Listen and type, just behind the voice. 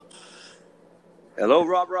Hello,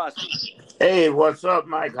 Rob Rossi. Hey, what's up,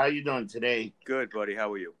 Mike? How you doing today? Good, buddy.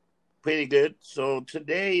 How are you? Pretty good. So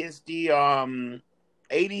today is the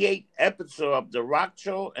 88th episode of the Rock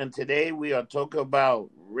Show, and today we are talking about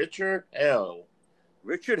Richard Hell.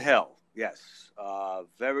 Richard Hell. Yes,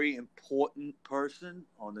 very important person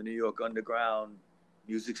on the New York underground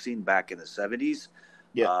music scene back in the '70s.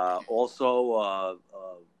 Yeah, Also,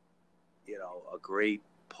 a great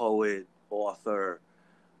poet, author,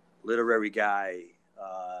 literary guy.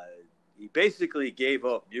 Uh, he basically gave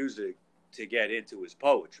up music to get into his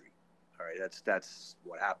poetry. All right, that's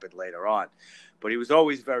what happened later on, but he was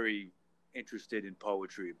always very interested in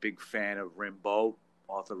poetry. A big fan of Rimbaud,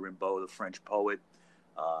 Arthur Rimbaud, the French poet.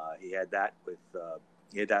 He had that with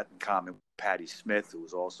he had that in common with Patti Smith, who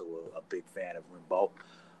was also a big fan of Rimbaud.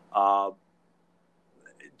 Uh,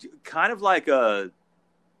 Kind of like a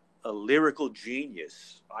lyrical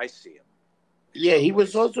genius. I see him in yeah. some He was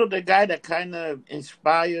ways. also the guy that kind of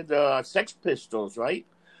inspired Sex Pistols, right?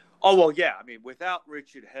 Oh well, yeah. I mean, without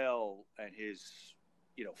Richard Hell and his,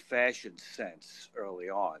 fashion sense early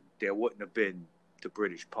on, there wouldn't have been the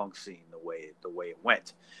British punk scene the way it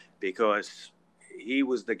went, because he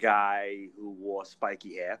was the guy who wore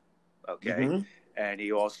spiky hair, okay, Mm-hmm. and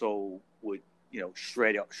he also would,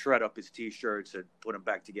 shred up his t-shirts and put them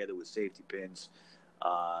back together with safety pins.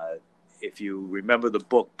 Uh, if you remember the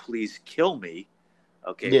book "Please Kill Me,"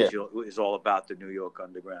 okay, Yeah. which is all about the New York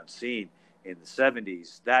underground scene in the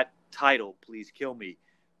 '70s. That title, "Please Kill Me,"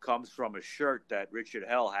 comes from a shirt that Richard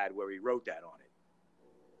Hell had where he wrote that on it.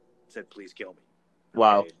 It said, "Please kill me."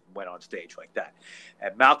 Wow. Okay, and went on stage like that.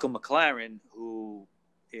 And Malcolm McLaren, who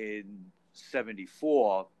in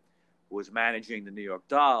 '74 was managing the New York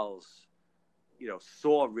Dolls,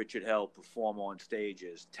 saw Richard Hell perform on stage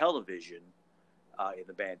as Television, in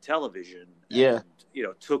the band Television, Yeah.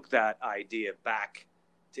 and took that idea back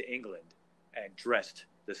to England and dressed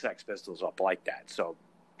the Sex Pistols up like that. So,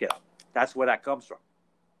 that's where that comes from.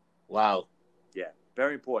 Wow. Yeah,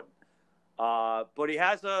 very important. But he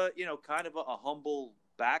has a kind of a humble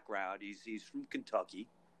background. He's from Kentucky.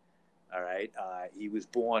 All right. He was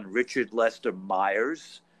born Richard Lester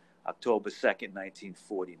Myers, October 2nd,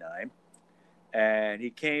 1949. And he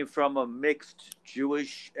came from a mixed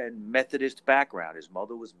Jewish and Methodist background. His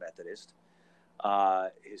mother was Methodist.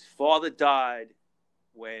 His father died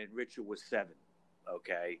when Richard was 7.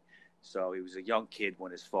 Okay, so he was a young kid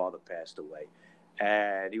when his father passed away,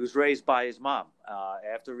 and he was raised by his mom.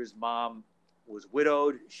 After his mom was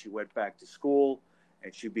widowed, she went back to school,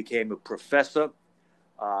 and she became a professor.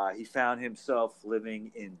 He found himself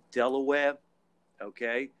living in Delaware.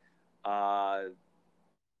 Okay, uh,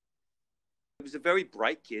 he was a very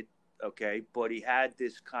bright kid. Okay, but he had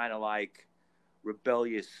this kind of like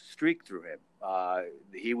rebellious streak through him.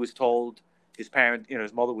 He was told, his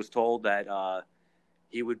mother was told that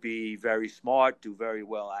he would be very smart, do very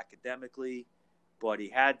well academically, but he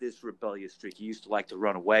had this rebellious streak. He used to like to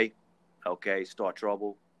run away, okay, start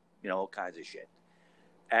trouble, all kinds of shit.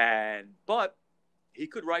 But he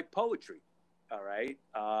could write poetry, all right,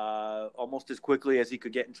 almost as quickly as he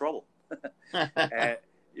could get in trouble. and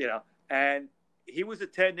you know, and he was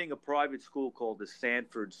attending a private school called the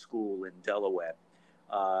Sanford School in Delaware.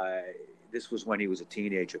 Uh, this was when he was a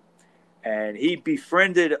teenager, and he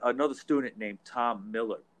befriended another student named Tom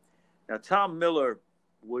Miller. Now, Tom Miller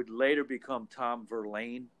would later become Tom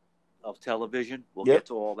Verlaine of Television. We'll Yep. get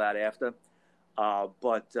to all that after.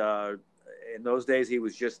 But in those days, he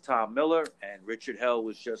was just Tom Miller, and Richard Hell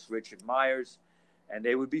was just Richard Myers, and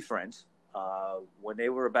they would be friends. When they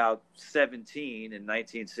were about 17 in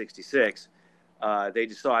 1966, they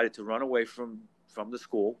decided to run away from the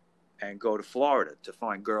school and go to Florida to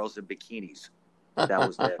find girls in bikinis. That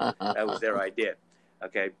was their idea.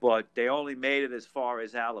 Okay, but they only made it as far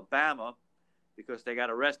as Alabama because they got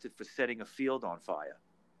arrested for setting a field on fire.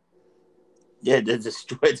 Yeah, they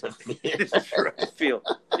destroyed the field. Destroyed the field.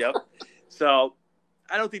 Yep. So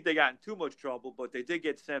I don't think they got in too much trouble, but they did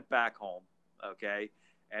get sent back home. Okay.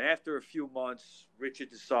 And after a few months, Richard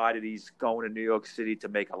decided he's going to New York City to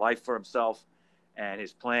make a life for himself. And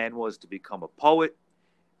his plan was to become a poet.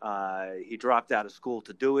 He dropped out of school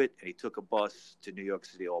to do it, and he took a bus to New York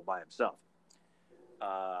City all by himself.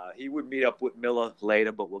 He would meet up with Miller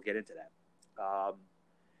later, but we'll get into that.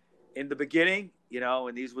 In the beginning,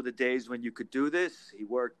 and these were the days when you could do this, he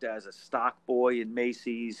worked as a stock boy in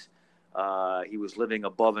Macy's. He was living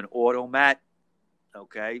above an automat.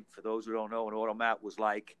 Okay, for those who don't know, an automat was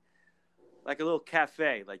like a little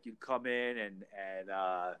cafe. Like you'd come in and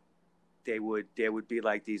there would be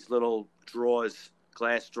like these little drawers,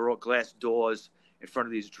 glass doors in front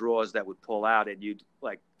of these drawers that would pull out, and you'd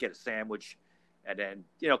like get a sandwich, And then,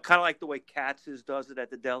 kind of like the way Katz's does it at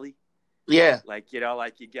the deli. Yeah. Like,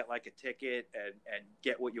 like you get like a ticket and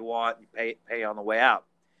get what you want, you pay on the way out.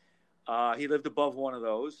 He lived above one of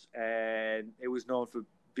those, and it was known for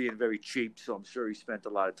being very cheap, so I'm sure he spent a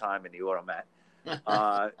lot of time in the automat.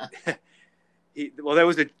 There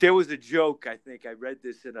was a joke. I think I read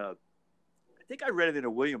it in a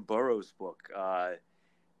William Burroughs book.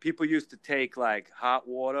 People used to take like hot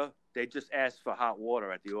water. They just asked for hot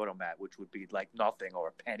water at the automat, which would be like nothing or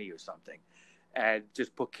a penny or something, and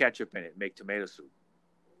just put ketchup in it and make tomato soup.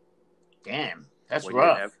 Damn, that's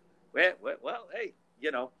rough. Well, hey,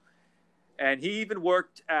 And he even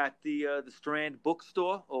worked at the Strand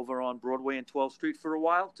bookstore over on Broadway and 12th Street for a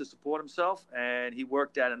while to support himself. And he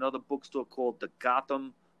worked at another bookstore called the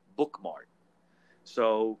Gotham Book Mart.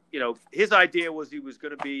 So, his idea was he was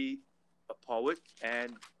going to be a poet,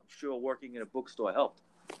 and I'm sure working in a bookstore helped.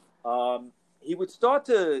 He would start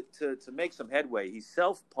to make some headway. He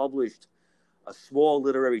self-published a small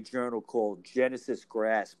literary journal called Genesis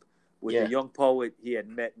Grasp with a young poet he had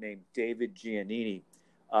met named David Giannini.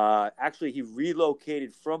 Actually, he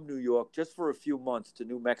relocated from New York just for a few months to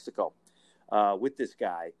New Mexico with this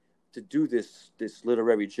guy to do this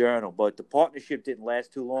literary journal. But the partnership didn't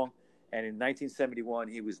last too long, and in 1971,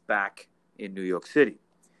 he was back in New York City.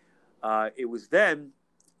 It was then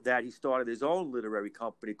that he started his own literary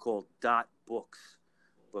company called Dot Books.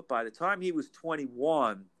 But by the time he was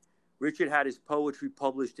 21, Richard had his poetry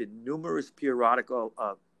published in numerous periodicals,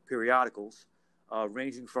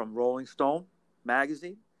 ranging from Rolling Stone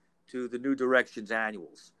magazine to the New Directions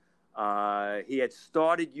annuals. He had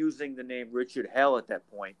started using the name Richard Hell at that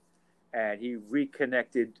point, and he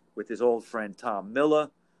reconnected with his old friend Tom Miller,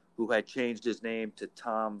 who had changed his name to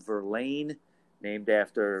Tom Verlaine, named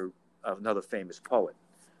after another famous poet.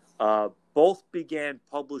 Both began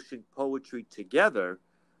publishing poetry together,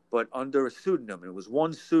 but under a pseudonym. It was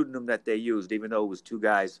one pseudonym that they used, even though it was two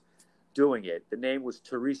guys doing it. The name was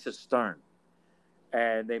Teresa Stern.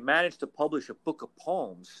 And they managed to publish a book of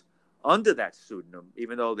poems under that pseudonym,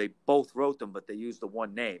 even though they both wrote them, but they used the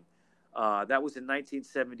one name. That was in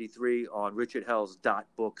 1973 on Richard Hell's Dot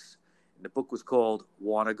Books. And the book was called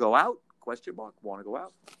Wanna Go Out? ? Wanna Go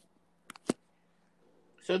Out?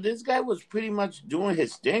 So this guy was pretty much doing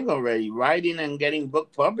his thing already, writing and getting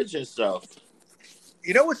book published and stuff.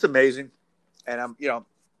 You know what's amazing? And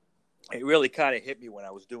it really kind of hit me when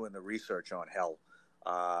I was doing the research on Hell.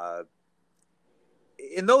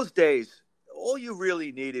 In those days, all you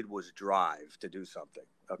really needed was drive to do something.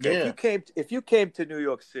 Okay, yeah. If you came to New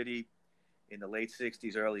York City in the late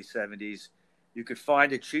 '60s, early '70s, you could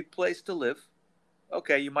find a cheap place to live.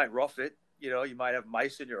 Okay, you might rough it. You might have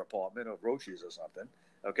mice in your apartment or roaches or something.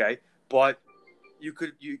 Okay, but you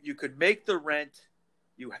could make the rent.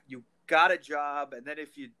 You got a job, and then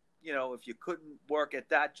if you couldn't work at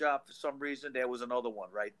that job for some reason, there was another one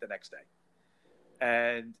right the next day.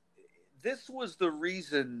 And this was the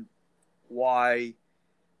reason why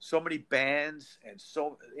so many bands and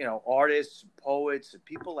artists, and poets, and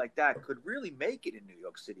people like that could really make it in New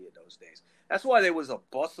York City in those days. That's why there was a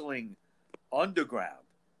bustling underground.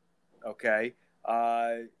 Okay,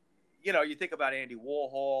 you think about Andy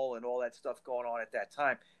Warhol and all that stuff going on at that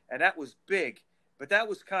time, and that was big. But that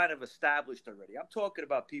was kind of established already. I'm talking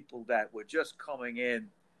about people that were just coming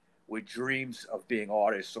in with dreams of being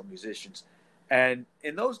artists or musicians. And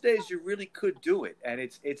in those days, you really could do it. And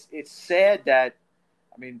it's sad that,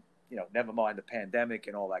 never mind the pandemic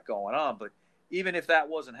and all that going on, but even if that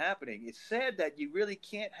wasn't happening, it's sad that you really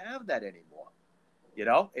can't have that anymore.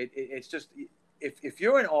 It's just, if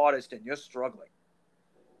you're an artist and you're struggling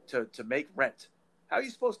to make rent, how are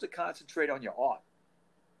you supposed to concentrate on your art?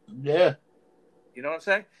 Yeah. You know what I'm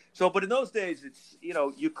saying? So, but in those days, it's,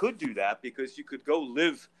 you could do that because you could go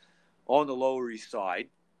live on the Lower East Side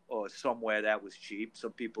or somewhere that was cheap.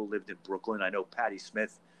 Some people lived in Brooklyn. I know Patti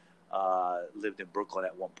Smith lived in Brooklyn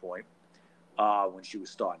at one point when she was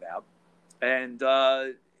starting out. And,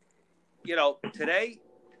 today,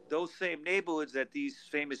 those same neighborhoods that these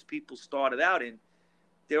famous people started out in,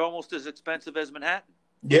 they're almost as expensive as Manhattan.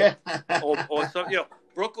 Yeah. or some,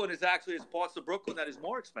 Brooklyn is actually, there's parts of Brooklyn that is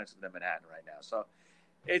more expensive than Manhattan right now. So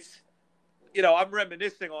it's, I'm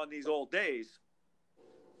reminiscing on these old days,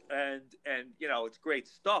 and it's great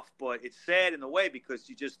stuff, but it's sad in a way because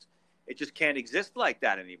it just can't exist like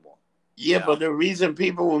that anymore. Yeah, but the reason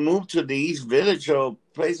people will move to the East Village or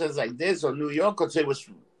places like this or New York, because it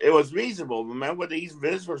was reasonable. Remember, the East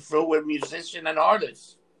Village was filled with musicians and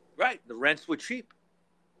artists. Right. The rents were cheap.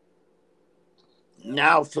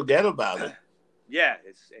 Now forget about it. Yeah,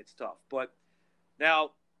 it's tough. But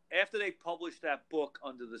now, after they published that book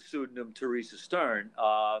under the pseudonym Teresa Stern,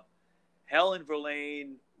 Hell and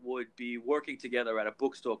Verlaine would be working together at a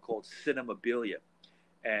bookstore called Cinemabilia.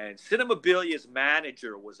 And Cinemabilia's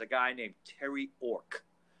manager was a guy named Terry Ork.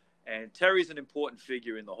 And Terry's an important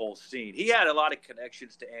figure in the whole scene. He had a lot of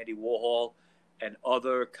connections to Andy Warhol and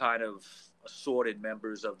other kind of assorted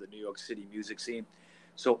members of the New York City music scene.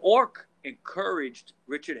 So Ork encouraged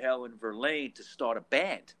Richard Hell and Verlaine to start a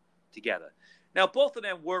band together. Now, both of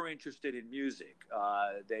them were interested in music.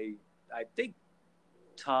 I think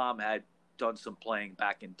Tom had done some playing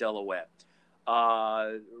back in Delaware.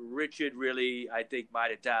 Richard really, I think,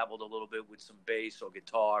 might have dabbled a little bit with some bass or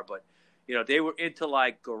guitar, but they were into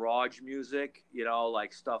like garage music,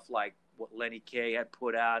 like stuff like what Lenny Kaye had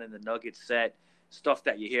put out in the Nugget set, stuff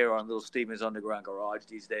that you hear on Little Steven's Underground Garage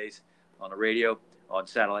these days on the radio, on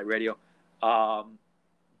satellite radio.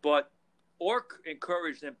 But Ork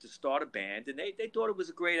encouraged them to start a band, and they thought it was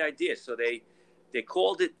a great idea. So they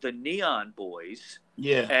called it the Neon Boys.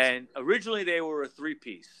 Yeah. And originally they were a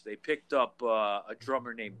three-piece. They picked up a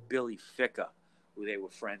drummer named Billy Ficca, who they were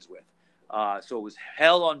friends with. So it was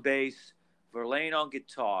Hell on bass, Verlaine on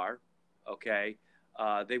guitar, okay?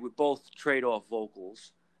 They would both trade off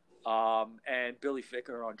vocals, and Billy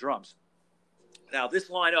Ficca on drums. Now, this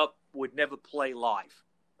lineup would never play live,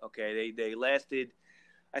 okay? They lasted,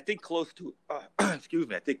 I think, close to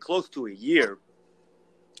a year,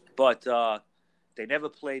 but they never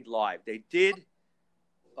played live. They did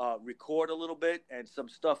record a little bit, and some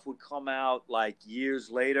stuff would come out like years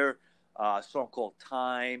later. A song called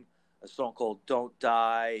Time, a song called Don't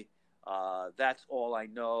Die, That's All I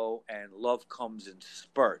Know, and Love Comes in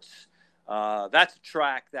Spurts. That's a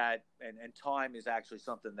track that, and Time is actually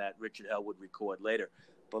something that Richard Hell would record later.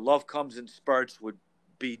 But Love Comes in Spurts would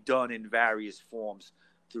be done in various forms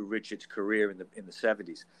through Richard's career in the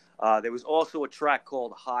 70s. There was also a track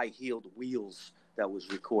called High Heeled Wheels that was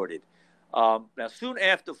recorded. Now, soon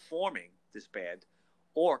after forming this band,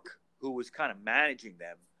 Ork, who was kind of managing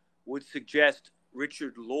them, would suggest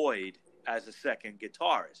Richard Lloyd as a second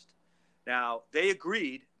guitarist. Now, they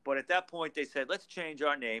agreed, but at that point they said, let's change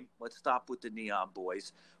our name. Let's stop with the Neon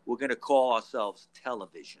Boys. We're going to call ourselves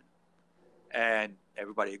Television. And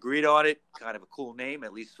everybody agreed on it. Kind of a cool name,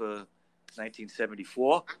 at least for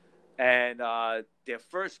 1974. And their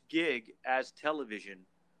first gig as Television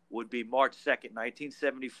would be March 2nd,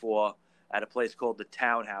 1974, at a place called the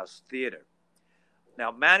Townhouse Theater.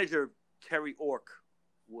 Now, manager Terry Ork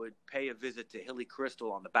would pay a visit to Hilly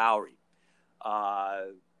Crystal on the Bowery.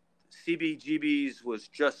 CBGB's was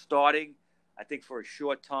just starting. I think for a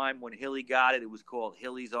short time when Hilly got it, it was called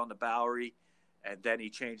Hilly's on the Bowery. And then he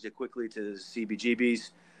changed it quickly to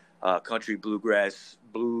CBGB's, Country Bluegrass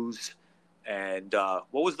Blues. And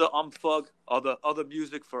what was the umfug? Other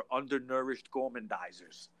music for undernourished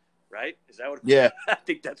gormandizers, right? Is that what it was? Yeah. I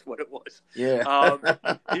think that's what it was. Yeah.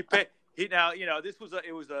 This was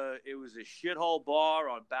it was a shithole bar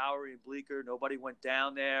on Bowery and Bleecker. Nobody went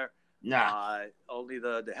down there. Nah. Only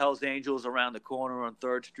the Hells Angels around the corner on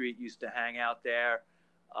 3rd Street used to hang out there.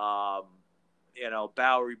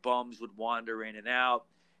 Bowery bums would wander in and out.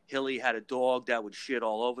 Hilly had a dog that would shit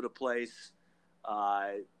all over the place.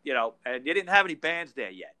 And they didn't have any bands there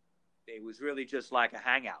yet. It was really just like a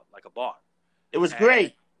hangout, like a bar. It was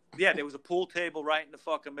great. Yeah, there was a pool table right in the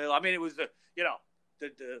fucking middle. I mean, it was the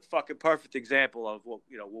fucking perfect example of what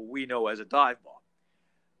we know as a dive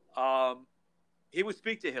bar. He would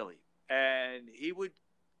speak to Hilly, and he would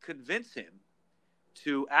convince him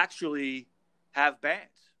to actually have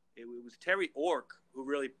bands. It was Terry Ork who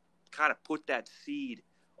really kind of put that seed.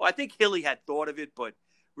 Well, I think Hilly had thought of it, but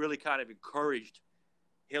really kind of encouraged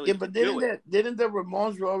Hilly to do it. Didn't the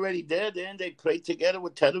Ramones were already there? Didn't they play together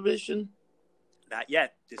with Television? Not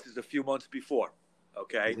yet. This is a few months before.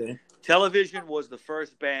 Okay. Television was the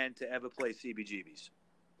first band to ever play CBGB's.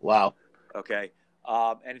 Wow. Okay.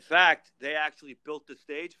 And in fact, they actually built the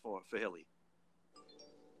stage for Hilly.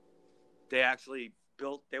 They actually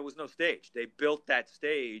there was no stage. They built that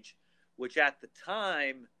stage, which at the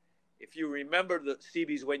time, if you remember the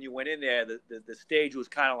CB's when you went in there, the stage was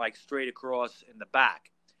kind of like straight across in the back.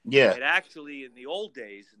 Yeah. And actually, in the old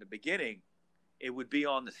days, in the beginning, it would be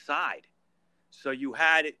on the side. So you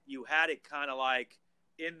had it kind of like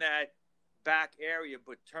in that back area,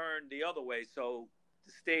 but turned the other way, so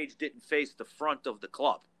the stage didn't face the front of the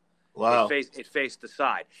club. Wow. It faced the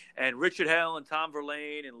side. And Richard Hell and Tom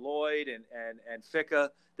Verlaine and Lloyd and Ficca,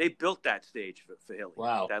 they built that stage for Hilly.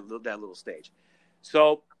 Wow. That little stage.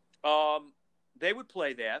 So they would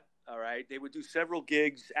play there. All right. They would do several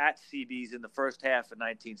gigs at CB's in the first half of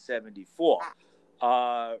 1974.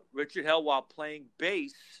 Richard Hell, while playing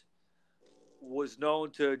bass, was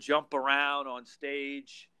known to jump around on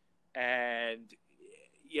stage and,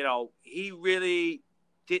 he really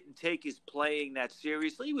didn't take his playing that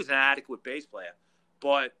seriously. He was an adequate bass player,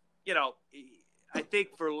 but I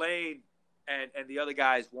think Verlaine and the other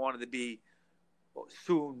guys wanted to be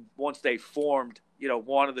soon once they formed,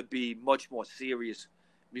 wanted to be much more serious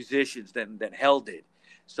musicians than Hell did.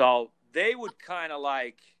 So they would kind of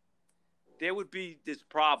there would be this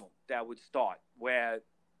problem that would start where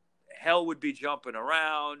Hell would be jumping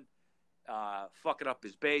around, fucking up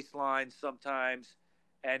his bass line sometimes,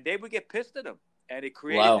 and they would get pissed at him. And it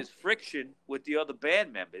created this friction with the other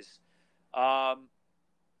band members.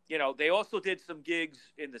 They also did some gigs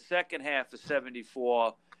in the second half of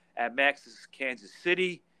 '74 at Max's Kansas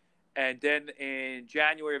City. And then in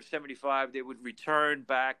January of '75, they would return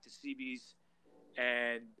back to CB's.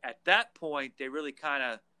 And at that point, they really kind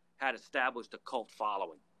of had established a cult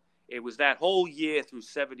following. It was that whole year through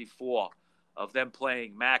 '74 of them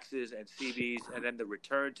playing Max's and CB's and then the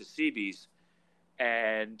return to CB's.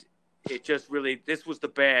 And it just really, this was the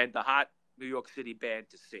band, the hot New York City band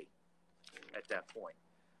to see at that point.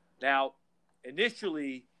 Now,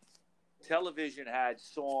 initially, Television had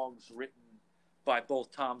songs written by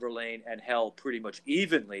both Tom Verlaine and Hell pretty much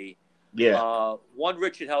evenly. Yeah. One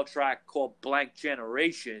Richard Hell track called Blank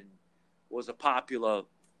Generation was a popular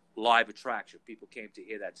live attraction. People came to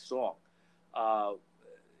hear that song.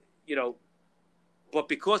 But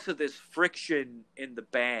because of this friction in the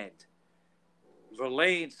band,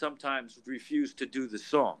 Verlaine sometimes refused to do the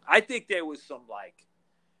song. I think there was some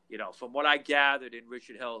from what I gathered in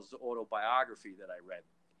Richard Hell's autobiography that I read,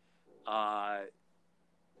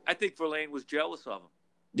 I think Verlaine was jealous of him.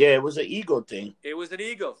 Yeah, it was an ego thing. It was an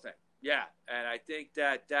ego thing, yeah. And I think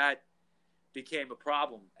that became a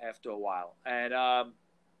problem after a while. And,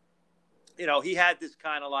 he had this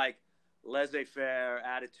kind of laissez-faire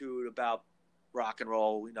attitude about rock and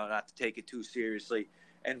roll, not to take it too seriously.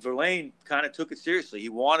 And Verlaine kind of took it seriously. He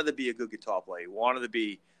wanted to be a good guitar player. He wanted to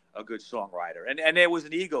be a good songwriter. And there was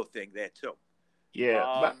an ego thing there, too.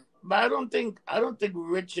 Yeah, but I don't think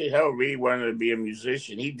Richard Hell really wanted to be a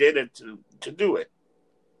musician. He did it to do it.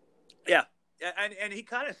 Yeah, and he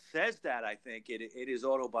kind of says that, I think, in his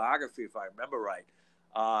autobiography, if I remember right.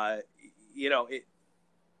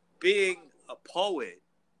 Being a poet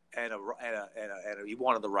and he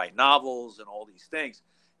wanted to write novels and all these things.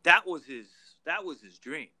 That was his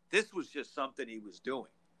dream. This was just something he was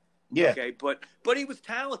doing. Yeah. Okay, but he was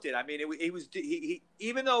talented. I mean, he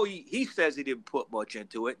even though he says he didn't put much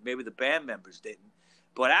into it, maybe the band members didn't,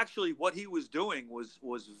 but actually what he was doing was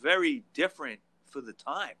very different for the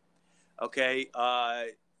time. Okay,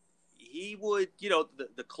 he would,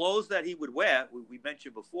 the clothes that he would wear, we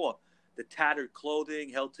mentioned before, the tattered clothing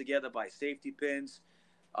held together by safety pins,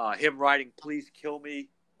 him writing "Please Kill Me"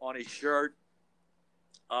 on his shirt.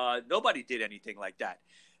 Nobody did anything like that.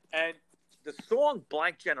 And the song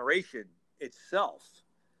Blank Generation itself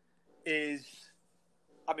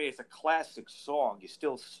it's a classic song. You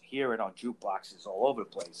still hear it on jukeboxes all over the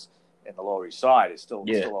place in the Lower East Side. It's still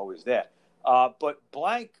always there. But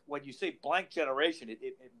blank, when you say Blank Generation,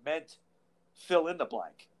 it meant fill in the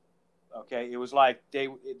blank. Okay? It was like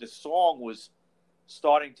the song was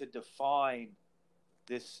starting to define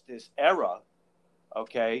this era.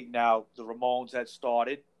 Okay? Now, the Ramones had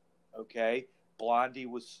started. Okay? Blondie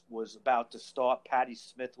was about to start. Patti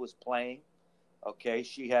Smith was playing. Okay,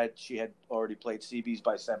 she had already played CB's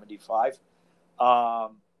by '75.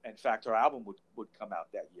 In fact, her album would come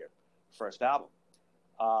out that year, first album.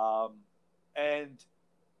 And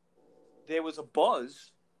there was a buzz,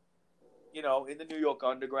 in the New York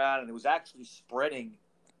underground, and it was actually spreading.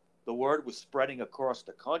 The word was spreading across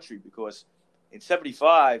the country because in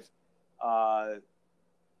 '75,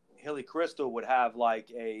 Hilly Crystal would have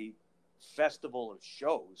a festival of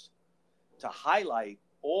shows to highlight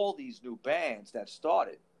all these new bands that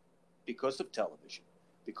started because of Television,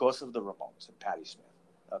 because of the Ramones and Patti Smith.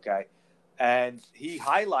 Okay. And he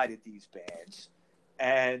highlighted these bands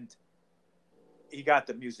and he got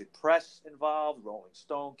the music press involved. Rolling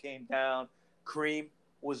Stone came down. Cream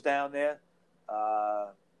was down there.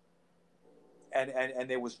 And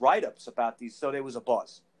there was write-ups about these. So there was a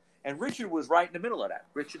buzz. And Richard was right in the middle of that.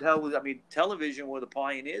 Richard Hell was, Television were the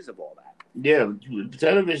pioneers of all that. Yeah,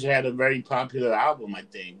 Television had a very popular album, I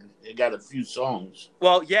think. It got a few songs.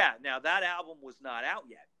 Well, yeah. Now, that album was not out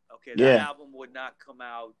yet. Okay, that album would not come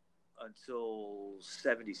out until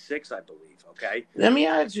 '76, I believe. Okay. Let me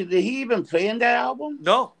ask you, did he even play in that album?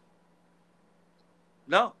 No,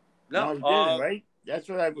 he didn't, right? That's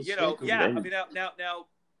what I was thinking. Yeah, now,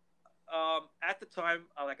 at the time,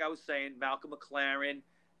 like I was saying, Malcolm McLaren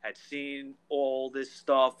had seen all this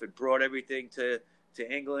stuff and brought everything to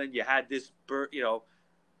England. You had this,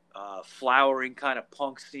 flowering kind of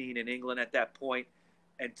punk scene in England at that point.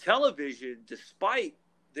 And television, despite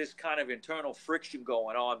this kind of internal friction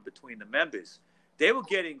going on between the members, they were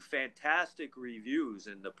getting fantastic reviews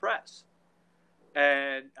in the press.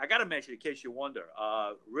 And I got to mention, in case you wonder,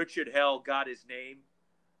 Richard Hell got his name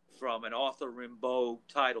from an Arthur Rimbaud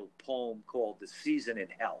titled poem called The Season in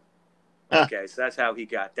Hell. Okay, so that's how he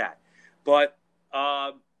got that. But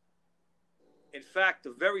in fact,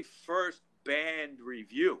 the very first band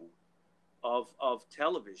review of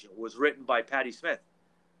television was written by Patti Smith,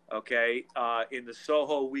 okay, in the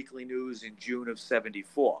Soho Weekly News in June of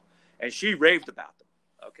 '74. And she raved about them.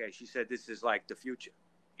 Okay, she said this is like the future,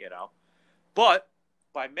 you know. But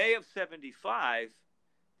by May of '75,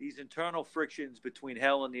 these internal frictions between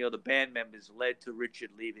Hell and the other band members led to Richard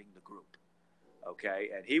leaving the group. Okay,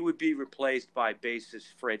 and he would be replaced by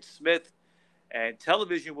bassist Fred Smith, and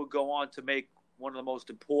television would go on to make one of the most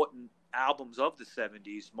important albums of the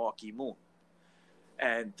 '70s, Marquee Moon.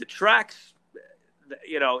 And the tracks,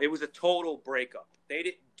 you know, it was a total breakup. They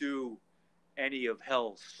didn't do any of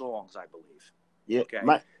Hell's songs, I believe. Yeah. Okay.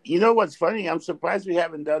 You know what's funny? I'm surprised we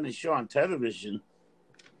haven't done a show on television.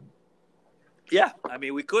 Yeah, I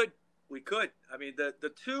mean, we could. I mean,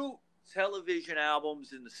 the two television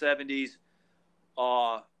albums in the '70s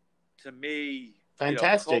are, to me,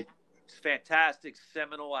 fantastic. Fantastic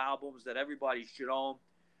seminal albums that everybody should own.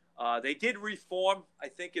 They did reform. I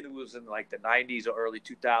think it was in like the '90s or early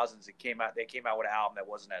 2000s. They came out with an album that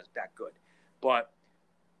wasn't that good, but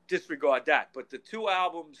disregard that. But the two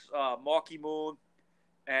albums, Marquee Moon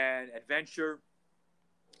and Adventure,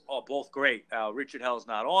 are both great. Richard Hell's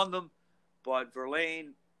not on them, but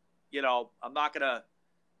Verlaine, you know, I'm not gonna.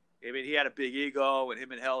 I mean, he had a big ego, and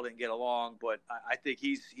him and Hell didn't get along. But I think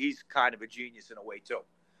he's kind of a genius in a way too.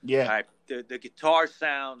 Yeah. The guitar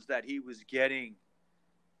sounds that he was getting,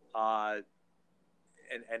 and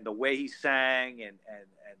the way he sang and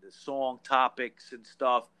the song topics and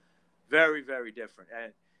stuff, very, very different.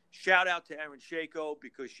 And shout out to Erin Shako,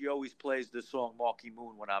 because she always plays the song Marquee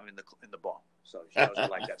Moon when I'm in the bar. So she knows I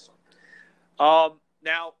like that song.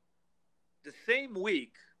 Now, the same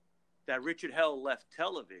week that Richard Hell left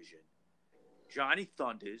television, Johnny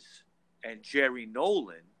Thunders and Jerry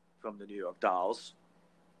Nolan from the New York Dolls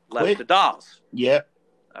left the Dolls. Yeah.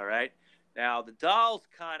 All right. Now, the Dolls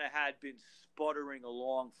kind of had been sputtering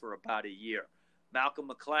along for about a year. Malcolm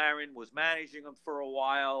McLaren was managing them for a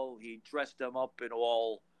while. He dressed them up in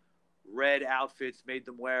all red outfits, made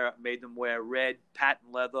them wear red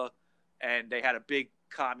patent leather, and they had a big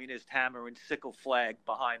communist hammer and sickle flag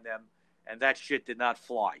behind them, and that shit did not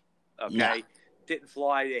fly. Okay? Nah. Didn't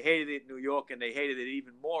fly. They hated it in New York, and they hated it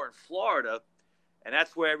even more in Florida, and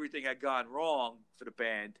that's where everything had gone wrong for the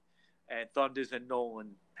band, and Thunders and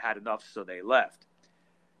Nolan had enough, so they left.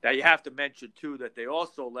 Now, you have to mention, too, that they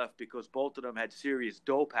also left because both of them had serious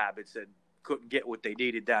dope habits and couldn't get what they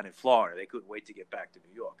needed down in Florida. They couldn't wait to get back to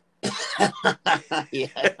New York. Yeah.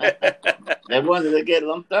 They wanted to get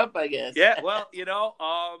lumped up, I guess. Yeah, well, you know,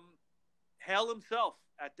 Hell himself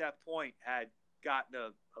at that point had gotten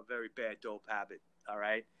a very bad dope habit, all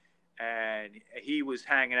right? And he was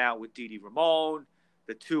hanging out with Dee Dee Ramone.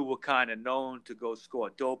 The two were kind of known to go score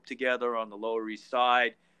dope together on the Lower East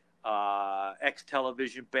Side.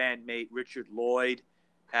 Ex-television bandmate Richard Lloyd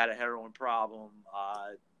had a heroin problem.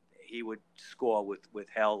 He would score with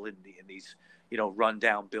Hell in these, you know,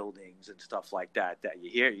 rundown buildings and stuff like that you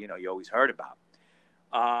hear, you know, you always heard about.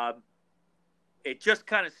 It just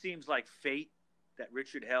kind of seems like fate that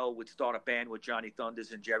Richard Hell would start a band with Johnny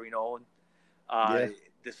Thunders and Jerry Nolan.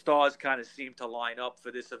 The stars kind of seemed to line up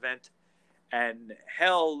for this event. And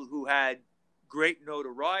Hell, who had great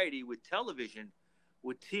notoriety with television,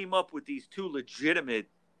 would team up with these two legitimate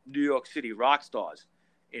New York City rock stars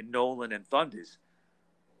in Nolan and Thunders.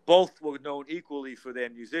 Both were known equally for their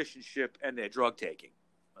musicianship and their drug taking.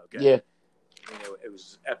 Okay. Yeah. It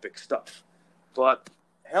was epic stuff. But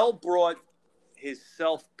Hell brought his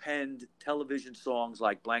self-penned television songs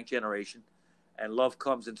like Blank Generation and Love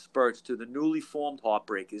Comes in Spurts to the newly formed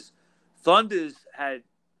Heartbreakers. Thunders had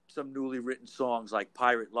some newly written songs like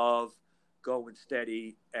Pirate Love, Going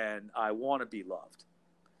Steady, and I Want to Be Loved.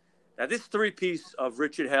 Now, this three-piece of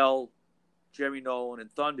Richard Hell, Jerry Nolan,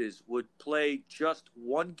 and Thunders would play just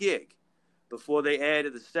one gig before they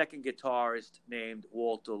added the second guitarist named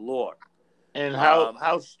Walter Lord. And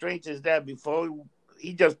how strange is that? Before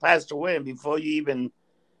he just passed away, and before you even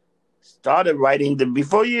started writing,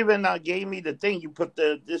 before you even gave me the thing, you put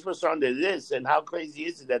this was under this, and how crazy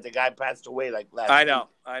is it that the guy passed away like last week?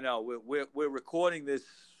 I know. We're recording this,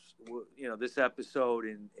 you know, this episode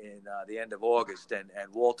in the end of August, and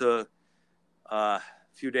Walter a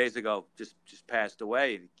few days ago just passed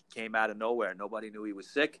away. came out of nowhere. Nobody knew he was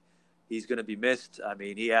sick. He's going to be missed. I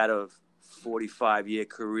mean, he had a 45-year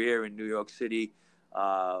career in New York City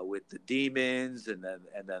with the Demons and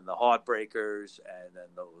then the Heartbreakers and then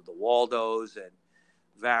the Waldos and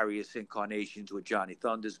various incarnations with Johnny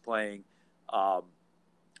Thunders playing.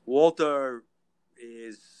 Walter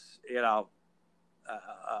is,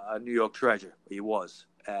 a New York treasure. He was.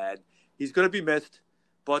 And he's going to be missed,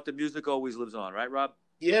 but the music always lives on, right, Rob?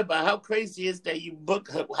 Yeah, but how crazy is that you book?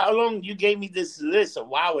 How long you gave me this list a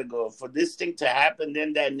while ago for this thing to happen?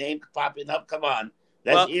 Then that name popping up. Come on,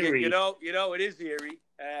 that's eerie. You know, it is eerie,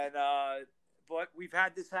 and but we've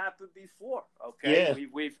had this happen before. Okay,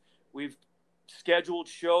 yeah. we've scheduled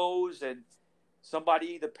shows, and somebody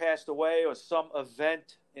either passed away or some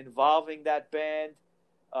event involving that band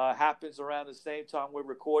happens around the same time we're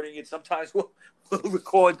recording it. Sometimes we'll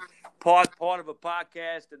record part of a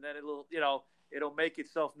podcast, and then it'll make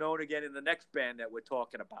itself known again in the next band that we're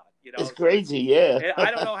talking about. It's crazy, yeah.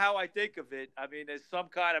 I don't know how I think of it. I mean, there's some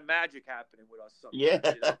kind of magic happening with us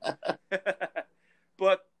sometimes. Yeah.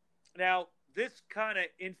 But now, this kind of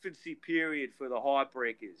infancy period for the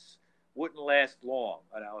Heartbreakers wouldn't last long.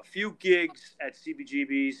 Now, a few gigs at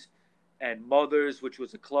CBGB's and Mother's, which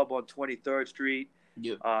was a club on 23rd Street.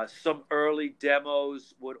 Yeah. Some early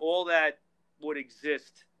demos, all that would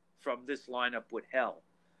exist from this lineup with Hell.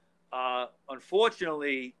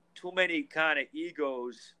 Unfortunately, too many kind of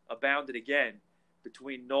egos abounded again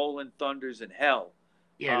between Nolan, Thunders, and Hell.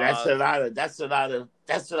 Yeah, that's a lot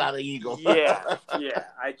of ego. yeah.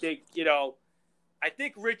 I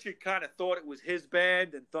think Richard kind of thought it was his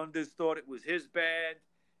band, and Thunders thought it was his band,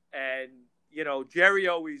 and Jerry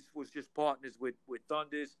always was just partners with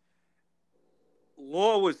Thunders.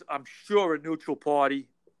 Law was, I'm sure, a neutral party.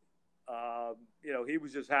 He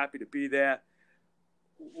was just happy to be there.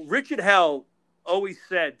 Richard Hell always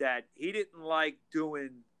said that he didn't like doing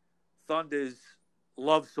Thunder's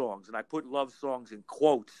love songs, and I put love songs in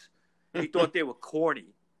quotes. He thought they were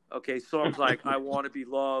corny. Okay, songs like I Want to Be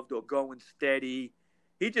Loved or Going Steady.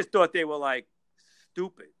 He just thought they were like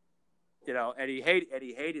stupid, and he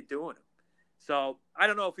hated doing them. So I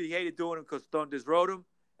don't know if he hated doing them because Thunders wrote them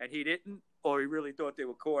and he didn't, or he really thought they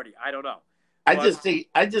were corny. I don't know. I just think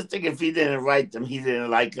if he didn't write them, he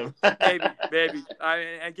didn't like them. maybe.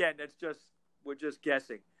 Again, we're just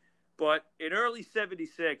guessing. But in early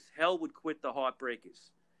 '76, Hell would quit the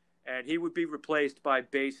Heartbreakers, and he would be replaced by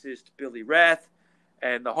bassist Billy Rath.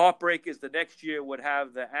 And the Heartbreakers the next year would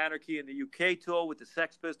have the Anarchy in the UK tour with the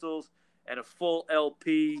Sex Pistols and a full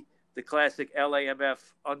LP, the classic LAMF,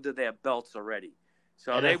 under their belts already.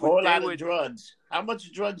 So and a whole lot of drugs. How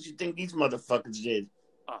much drugs do you think these motherfuckers did?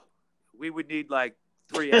 We would need like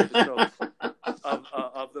 3 episodes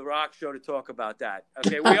of the Rock Show to talk about that.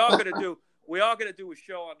 Okay, we are gonna do a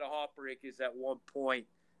show on the Heartbreakers at one point.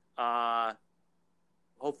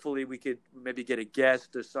 Hopefully, we could maybe get a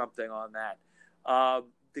guest or something on that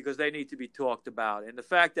because they need to be talked about. And the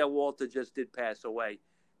fact that Walter just did pass away,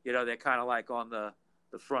 they're kind of like on the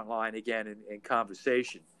front line again in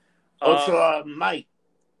conversation. Also, Mike,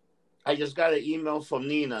 I just got an email from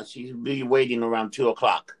Nina. She'll be waiting around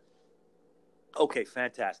 2:00. Okay,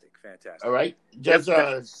 fantastic. All right, just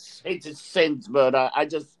hate to send, but I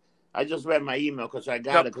just read my email because I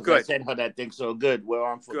got it because I sent her that thing. So good, we're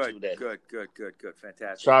on for 2 days. Good,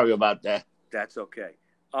 fantastic. Sorry about that. That's okay.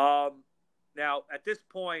 Now at this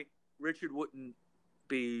point, Richard wouldn't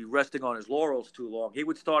be resting on his laurels too long. He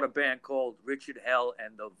would start a band called Richard Hell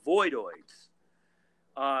and the Voidoids.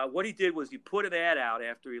 What he did was he put an ad out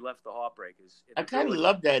after he left the Heartbreakers. I kind of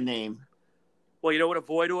love that name. Well, you know what a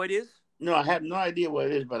voidoid is? No, I have no idea what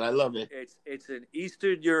it is, but I love it. It's an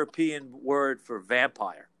Eastern European word for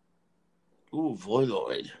vampire. Ooh,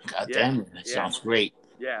 voidoid. God damn it. That sounds great.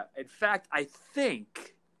 Yeah. In fact, I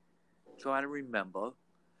think, trying to remember,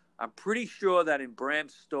 I'm pretty sure that in Bram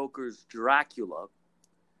Stoker's Dracula,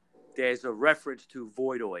 there's a reference to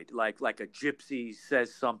voidoid, like a gypsy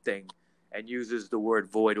says something and uses the word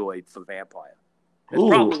voidoid for vampire. That's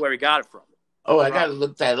probably where he got it from. Oh, I got to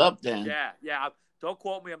look that up then. Yeah. Don't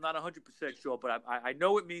quote me. I'm not 100% sure, but I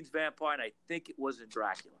know it means vampire, and I think it was in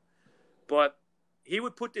Dracula. But he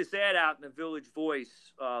would put this ad out in the Village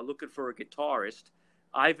Voice looking for a guitarist.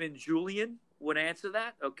 Ivan Julian would answer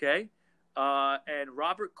that, okay? And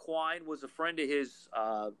Robert Quine was a friend of his.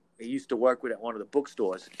 He used to work with at one of the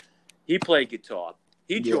bookstores. He played guitar.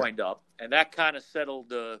 He joined up, and that kind of settled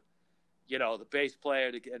the bass player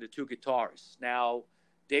and the 2 guitarists. Now,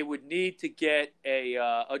 they would need to get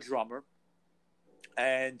a drummer.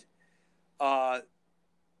 And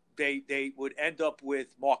they would end up with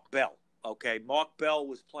Mark Bell. Okay, Mark Bell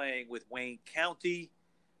was playing with Wayne County,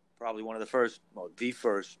 probably one of the first, well, the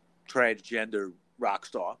first transgender rock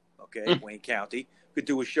star. Okay, Wayne County could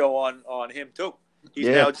do a show on him too.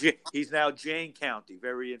 He's now Jane County,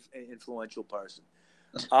 very influential person.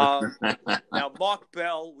 Now Mark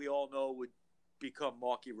Bell, we all know, would become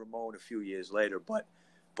Marky Ramone a few years later, but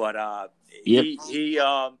he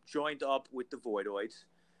joined up with the Voidoids,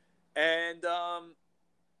 and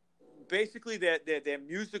basically their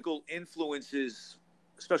musical influences,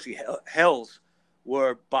 especially Hell's,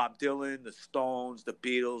 were Bob Dylan, the Stones, the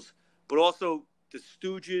Beatles, but also the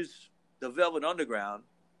Stooges, the Velvet Underground.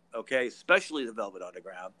 Okay, especially the Velvet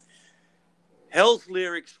Underground. Hell's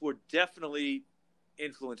lyrics were definitely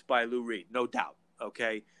influenced by Lou Reed, no doubt.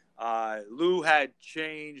 Okay, Lou had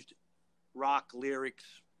changed rock lyrics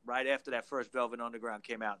right after that first Velvet Underground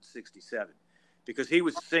came out in '67, because he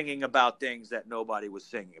was singing about things that nobody was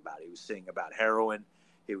singing about. He was singing about heroin.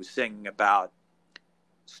 He was singing about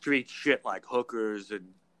street shit like hookers and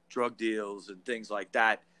drug deals and things like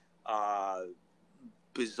that.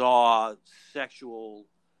 Bizarre sexual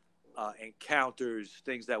encounters,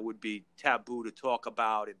 things that would be taboo to talk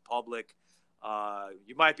about in public.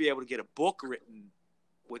 You might be able to get a book written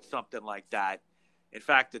with something like that. In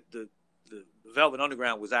fact, the Velvet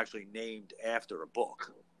Underground was actually named after a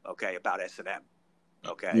book, okay, about S&M.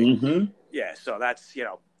 Okay. Mm-hmm. Yeah, so that's,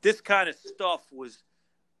 this kind of stuff was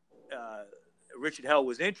Richard Hell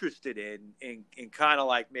was interested in kind of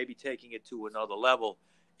like maybe taking it to another level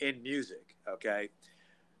in music, okay?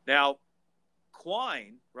 Now,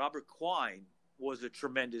 Robert Quine, was a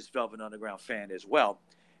tremendous Velvet Underground fan as well.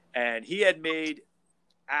 And he had made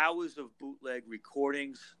hours of bootleg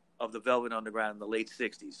recordings of the Velvet Underground in the late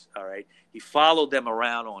 60s, all right? He followed them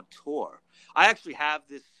around on tour. I actually have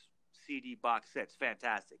this CD box set. It's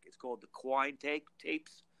fantastic. It's called the Quine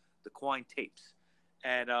Tapes. The Quine Tapes.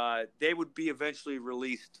 And they would be eventually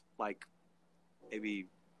released like maybe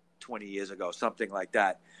 20 years ago, something like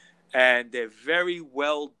that. And they're very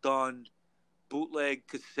well done bootleg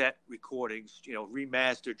cassette recordings,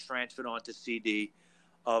 remastered, transferred onto CD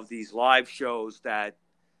of these live shows that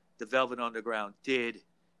the Velvet Underground did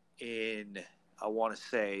in, I want to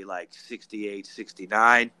say, like 68,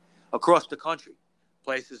 69, across the country.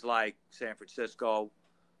 Places like San Francisco.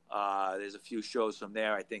 There's a few shows from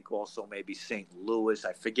there. I think also maybe St. Louis.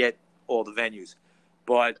 I forget all the venues.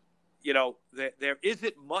 But, there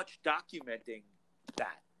isn't much documenting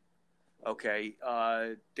that. Okay.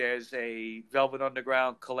 There's a Velvet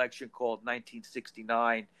Underground collection called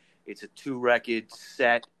 1969. It's a 2-record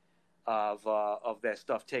set of their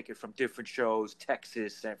stuff taken from different shows,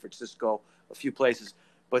 Texas, San Francisco, a few places.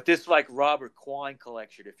 But this like Robert Quine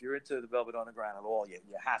collection, if you're into the Velvet Underground at all, you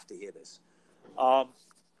have to hear this.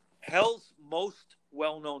 Hell's most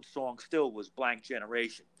well-known song still was Blank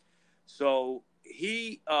Generation. So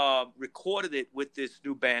he recorded it with this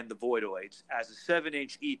new band, the Voidoids, as a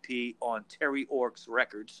 7-inch EP on Terry Ork's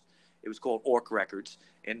Records. It was called Ork Records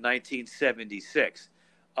in 1976.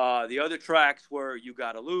 The other tracks were You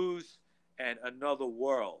Gotta Lose and Another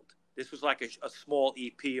World. This was like a small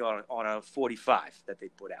EP on a 45 that they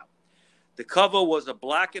put out. The cover was a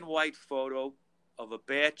black and white photo of a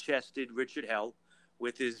bare-chested Richard Hell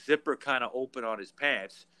with his zipper kind of open on his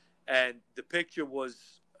pants. And the picture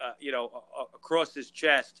was, across his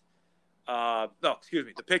chest.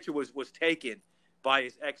 The picture was taken by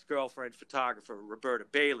his ex-girlfriend photographer, Roberta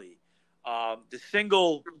Bailey. The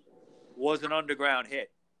single was an underground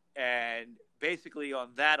hit. And basically on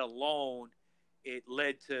that alone, it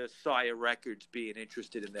led to Sire Records being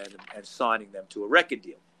interested in them and signing them to a record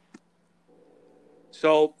deal.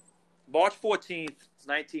 So March 14th,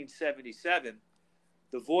 1977,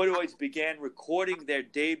 the Voidoids began recording their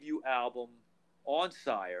debut album on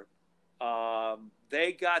Sire.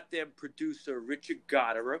 They got them producer Richard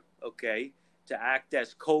Gotterer, to act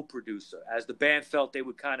as co-producer, as the band felt they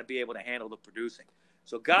would kind of be able to handle the producing.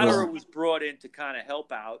 So Gotterer was brought in to kind of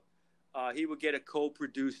help out. He would get a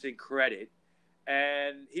co-producing credit.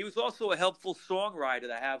 And he was also a helpful songwriter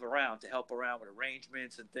to have around, to help around with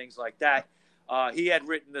arrangements and things like that. He had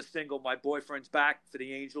written the single My Boyfriend's Back for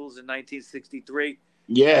the Angels in 1963.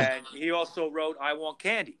 Yeah. And he also wrote I Want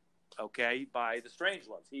Candy, by the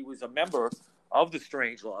Strangeloves. He was a member of the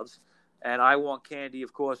Strangeloves. And I Want Candy,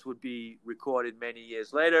 of course, would be recorded many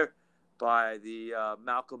years later by the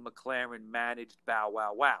Malcolm McLaren managed Bow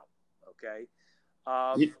Wow Wow.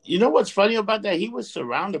 You know what's funny about that? He was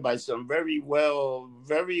surrounded by some Richard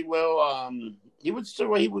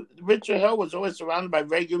Hell was always surrounded by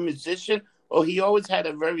very good musicians, or he always had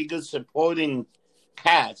a very good supporting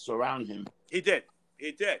cast around him. He did.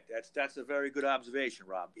 That's a very good observation,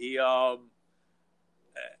 Rob. He,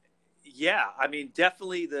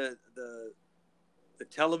 definitely the the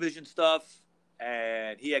television stuff,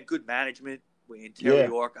 and he had good management in Terry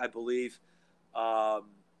York, I believe. In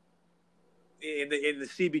the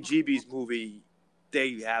CBGB's movie,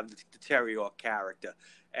 they have the Terry York character,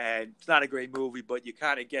 and it's not a great movie, but you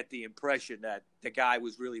kind of get the impression that the guy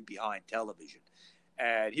was really behind television,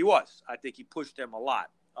 and he was. I think he pushed them a lot.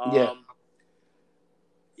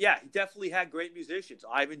 Yeah, he definitely had great musicians.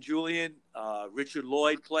 Ivan Julian, Richard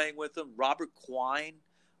Lloyd playing with him, Robert Quine.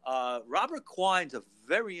 Robert Quine's a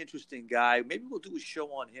very interesting guy. Maybe we'll do a show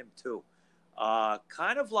on him too.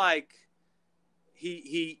 Kind of like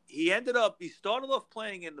he started off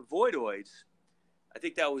playing in the Voidoids. I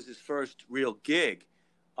think that was his first real gig.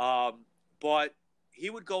 But he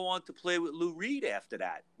would go on to play with Lou Reed after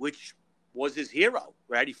that, which was his hero,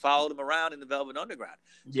 right? He followed him around in the Velvet Underground.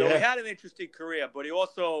 So he had an interesting career, but he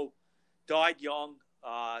also died young,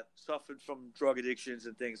 suffered from drug addictions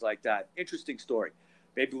and things like that. Interesting story.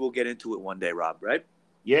 Maybe we'll get into it one day, Rob, right?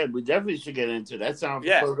 Yeah, we definitely should get into that. Sounds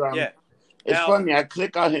It's now, funny. I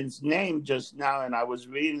clicked on his name just now, and I was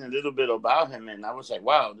reading a little bit about him, and I was like,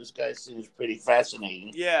 wow, this guy seems pretty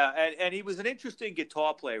fascinating. Yeah, and he was an interesting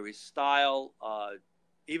guitar player. His style,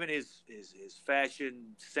 even his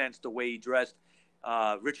fashion sense, the way he dressed.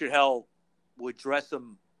 Richard Hell would dress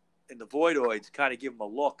him in the Voidoids, kind of give him a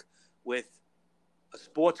look with a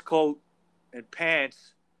sports coat and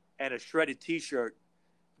pants and a shredded T-shirt,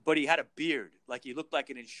 but he had a beard, like he looked like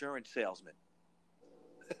an insurance salesman.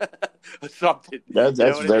 Or something. That's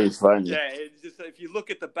very funny. Yeah, it's just if you look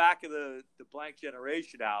at the back of the Blank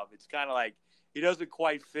Generation album, it's kind of like he doesn't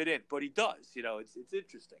quite fit in, but he does. It's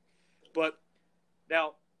interesting. But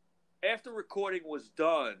now, after recording was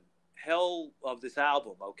done, Hell of this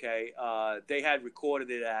album, they had recorded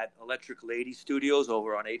it at Electric Lady Studios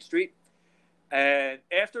over on 8th Street. And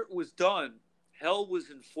after it was done, Hell was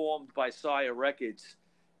informed by Sire Records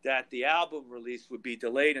that the album release would be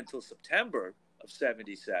delayed until September of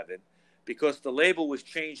 77 because the label was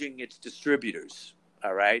changing its distributors.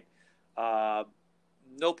 All right.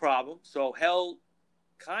 No problem. So Hell,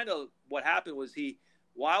 kind of what happened was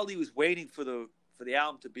while he was waiting for the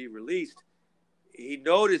album to be released, he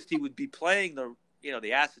noticed he would be playing the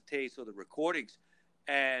acetates or the recordings,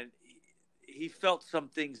 and he felt some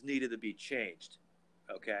things needed to be changed.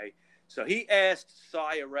 Okay. So he asked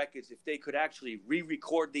Sire Records if they could actually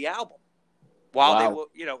re-record the album while they were,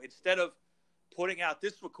 instead of putting out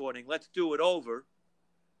this recording, let's do it over,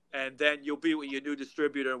 and then you'll be with your new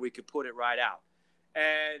distributor and we could put it right out.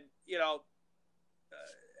 And,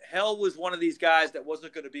 Hell was one of these guys that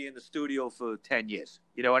wasn't going to be in the studio for 10 years.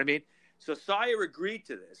 You know what I mean? So Sire agreed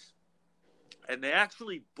to this, and they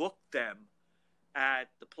actually booked them at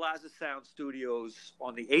the Plaza Sound Studios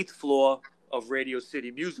on the 8th floor of Radio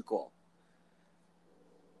City Music Hall.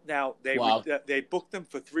 Now, they booked them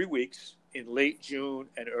for 3 weeks in late June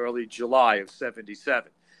and early July of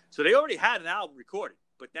 77. So they already had an album recorded,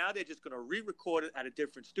 but now they're just going to re-record it at a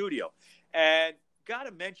different studio. And got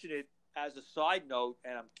to mention it as a side note,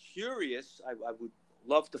 and I'm curious, I would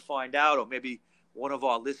love to find out, or maybe one of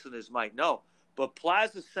our listeners might know, but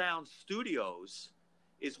Plaza Sound Studios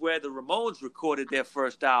is where the Ramones recorded their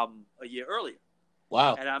first album a year earlier.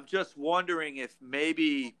 Wow. And I'm just wondering if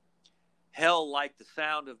maybe Hell liked the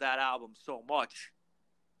sound of that album so much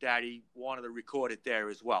that he wanted to record it there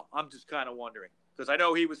as well. I'm just kind of wondering, because I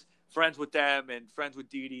know he was friends with them and friends with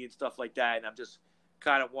Dee Dee and stuff like that, and I'm just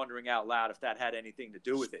kind of wondering out loud if that had anything to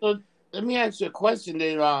do with it. So let me ask you a question.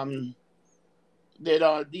 Did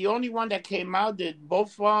the only one that came out, did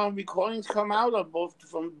both recordings come out, or both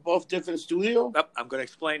from both different studios? Yep, I'm going to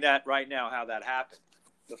explain that right now, how that happened.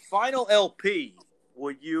 The final LP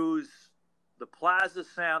would use the Plaza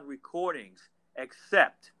Sound recordings,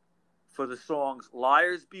 except for the songs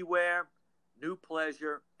Liars Beware, New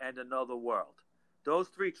Pleasure, and Another World. Those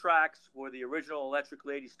 3 tracks were the original Electric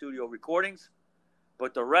Lady studio recordings,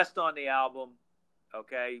 but the rest on the album,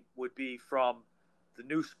 would be from the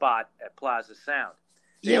new spot at Plaza Sound.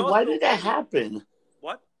 Why did that happen?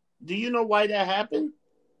 What? Do you know why that happened?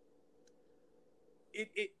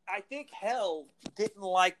 I think Hell didn't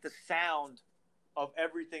like the sound of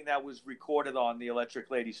everything that was recorded on the Electric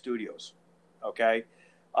Lady Studios. Okay?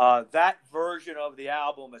 That version of the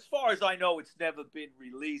album, as far as I know, it's never been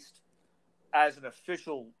released as an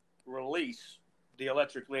official release, the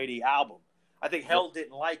Electric Lady album. I think Hell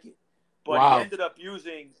didn't like it. But he ended up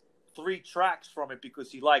using 3 tracks from it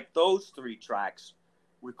because he liked those 3 tracks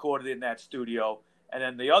recorded in that studio. And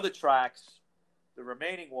then the other tracks, the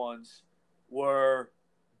remaining ones, were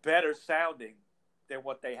better sounding than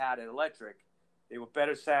what they had at Electric. They were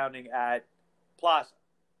better sounding at Plaza.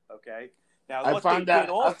 Okay? Now, I what they found did that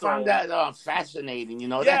also, fascinating. You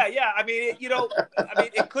know that. yeah, yeah. I mean,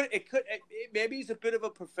 maybe he's a bit of a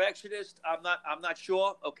perfectionist. I'm not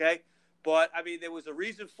sure. Okay, but I mean, there was a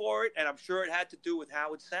reason for it, and I'm sure it had to do with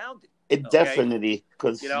how it sounded. It Okay, definitely, you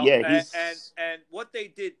because know, he's and what they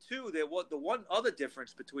did too. The one other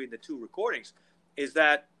difference between the two recordings is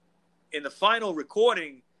that in the final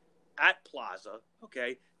recording at Plaza,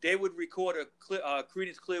 okay, they would record a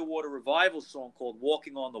Creedence Clearwater Revival song called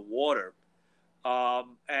 "Walking on the Water."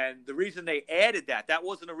 And the reason they added that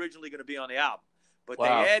wasn't originally going to be on the album, but they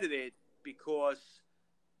wow. added it because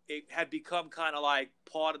it had become kind of like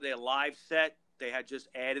part of their live set. They had just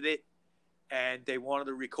added it, and they wanted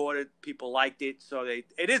to record it. People liked it, so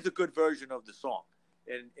it is a good version of the song.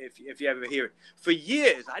 And if you ever hear it, for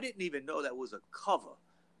years I didn't even know that was a cover,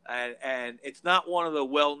 and it's not one of the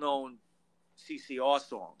well-known CCR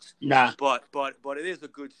songs, Nah. but it is a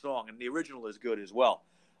good song, and the original is good as well.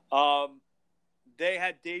 They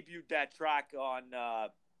had debuted that track on a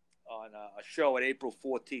show at April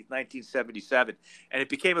 14th, 1977, and it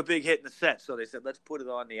became a big hit in the set. So they said, let's put it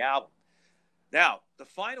on the album. Now, the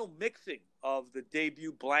final mixing of the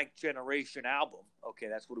debut Blank Generation album, okay,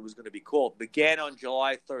 that's what it was going to be called, began on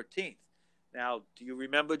July 13th. Now, do you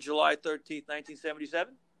remember July 13th,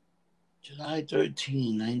 1977? July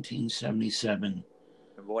 13, 1977.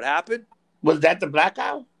 Remember what happened? Was that the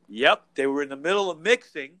blackout? Yep. They were in the middle of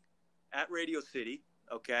mixing at Radio City,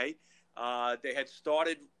 okay? They had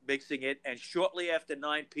started mixing it, and shortly after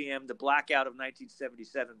 9 p.m., the blackout of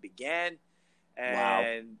 1977 began.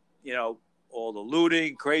 And, Wow. you know, all the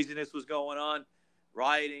looting, craziness was going on,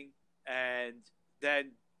 rioting, and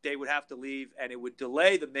then they would have to leave, and it would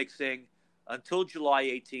delay the mixing until July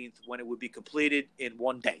 18th when it would be completed in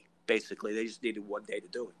one day, basically. They just needed one day to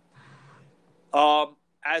do it.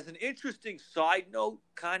 As an interesting side note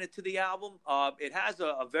kind of to the album, it has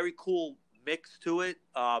a very cool mix to it.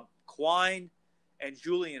 Quine and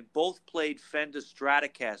Julian both played Fender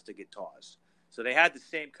Stratocaster guitars. So they had the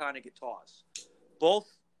same kind of guitars.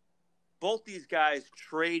 Both these guys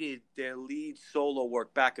traded their lead solo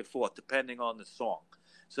work back and forth depending on the song.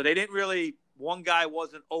 So they didn't really, one guy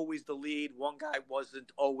wasn't always the lead, one guy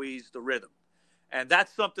wasn't always the rhythm. And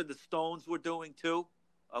that's something the Stones were doing too,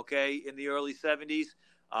 okay, in the early 70s.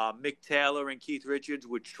 Mick Taylor and Keith Richards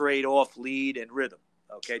would trade off lead and rhythm,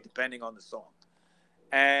 okay, depending on the song.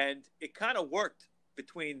 And it kind of worked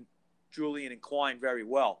between Julian and Quine very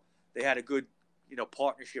well. They had a good,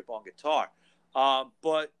 partnership on guitar.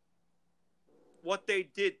 But what they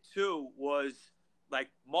did too was like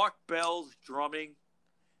Mark Bell's drumming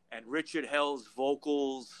and Richard Hell's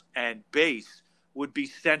vocals and bass would be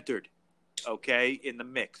centered, okay, in the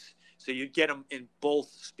mix. So you'd get them in both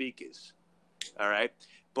speakers, all right?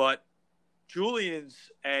 But Julian's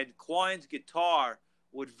and Quine's guitar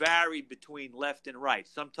would vary between left and right.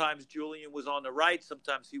 Sometimes Julian was on the right,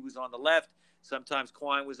 sometimes he was on the left, sometimes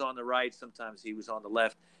Quine was on the right, sometimes he was on the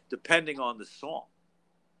left, depending on the song.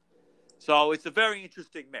 So it's a very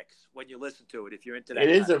interesting mix when you listen to it, if you're into that. It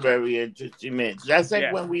is a very interesting mix. That's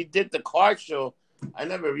like when we did the car show, I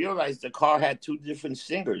never realized the car had two different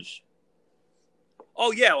singers.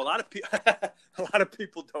 Oh yeah, well, a lot of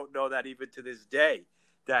people don't know that even to this day.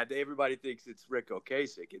 That everybody thinks it's Rick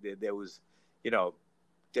Ocasek, and there was,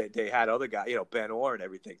 they had other guys, Ben Orr and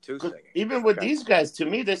everything too singing. Even with these guys, to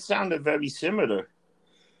me, they sounded very similar.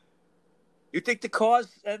 You think the Cars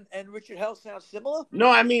and Richard Hell sound similar?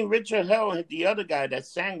 No, I mean Richard Hell and the other guy that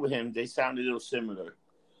sang with him, they sounded a little similar.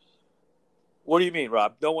 What do you mean,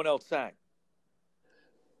 Rob? No one else sang.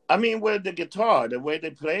 I mean, with the guitar, the way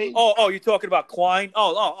they played. Oh, you're talking about Quine?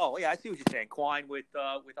 Oh, yeah, I see what you're saying. Quine with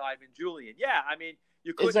Ivan Julian. Yeah, I mean,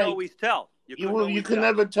 you couldn't always tell. You could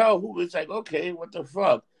never tell who was like, okay, what the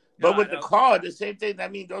fuck? But with the car, the same thing. I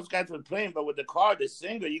mean, those guys were playing, but with the car, the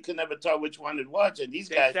singer, you can never tell which one it was. And these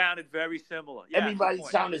guys sounded very similar. Yeah, everybody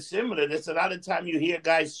sounded similar. There's a lot of time you hear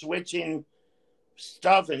guys switching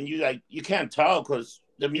stuff, and you can't tell because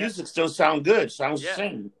the music still sounds good, sounds the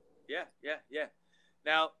same. Yeah.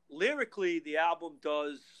 Now, lyrically, the album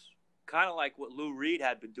does kind of like what Lou Reed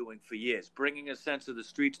had been doing for years, bringing a sense of the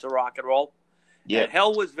streets to rock and roll. Yeah, and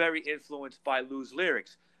Hell was very influenced by Lou's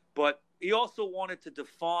lyrics, but he also wanted to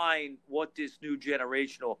define what this new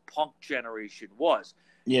generation or punk generation was.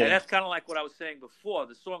 Yeah. And that's kind of like what I was saying before.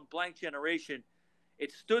 The song Blank Generation,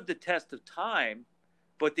 it stood the test of time,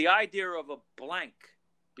 but the idea of a blank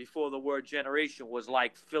before the word generation was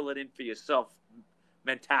like fill it in for yourself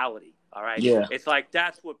mentality, all right? Yeah. It's like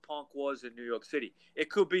that's what punk was in New York City. It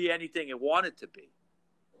could be anything it wanted to be,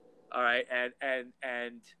 all right?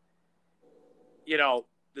 And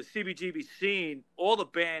the CBGB scene, all the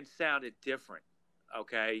bands sounded different,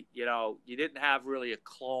 Okay, you didn't have really a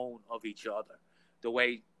clone of each other, the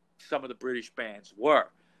way some of the British bands were.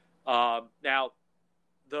 Now,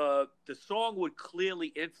 the song would clearly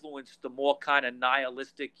influence the more kind of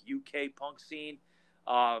nihilistic UK punk scene.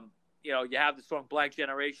 You have the song Blank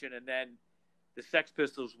Generation, and then the Sex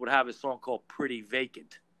Pistols would have a song called Pretty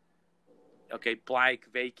Vacant. Okay, blank,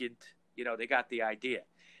 vacant. They got the idea.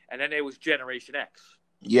 And then there was Generation X.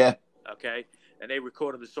 Yeah. Okay, and they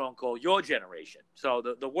recorded the song called Your Generation. So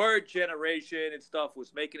the word generation and stuff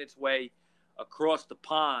was making its way across the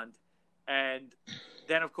pond. And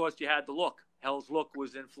then, of course, you had the Look. Hell's Look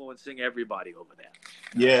was influencing everybody over there.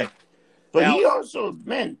 Yeah. Okay? But he also,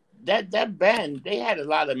 man, that band, they had a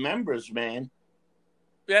lot of members, man.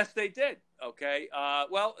 Yes, they did. Okay.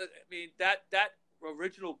 Well, I mean, that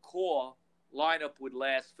original core lineup would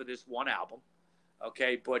last for this one album.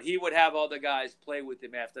 Okay, but he would have other guys play with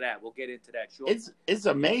him after that. We'll get into that shortly. It's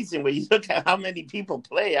amazing when you look at how many people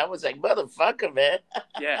play. I was like, motherfucker, man.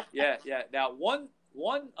 Yeah. Now, one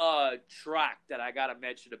track that I got to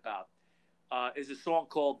mention about is a song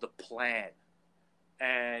called The Plan.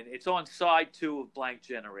 And it's on side 2 of Blank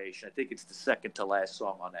Generation. I think it's the second to last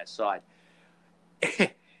song on that side.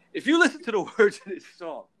 If you listen to the words of this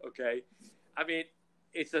song, okay, I mean,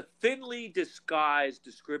 it's a thinly disguised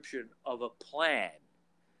description of a plan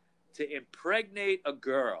to impregnate a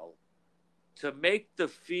girl to make the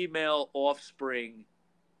female offspring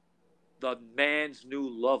the man's new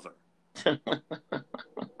lover.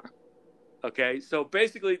 Okay, so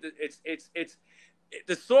basically,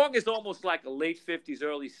 the song is almost like a late 50s,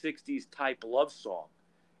 early 60s type love song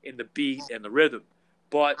in the beat and the rhythm,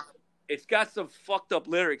 but it's got some fucked up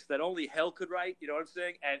lyrics that only hell could write. You know what I'm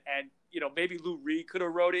saying? And maybe Lou Reed could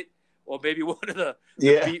have wrote it, or maybe one of the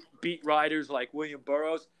beat writers like William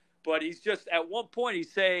Burroughs. But he's just, at one point,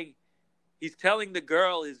 he's telling the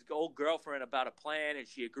girl, his old girlfriend, about a plan, and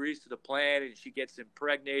she agrees to the plan, and she gets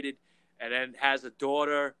impregnated, and then has a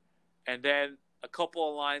daughter, and then a couple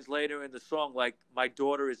of lines later in the song, like, my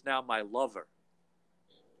daughter is now my lover.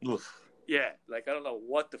 Oof. Yeah, like, I don't know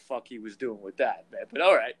what the fuck he was doing with that, man, but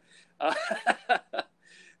all right.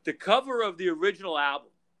 The cover of the original album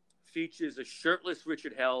features a shirtless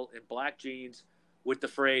Richard Hell in black jeans with the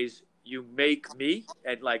phrase, "You make me,"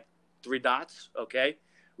 and like 3 dots, okay,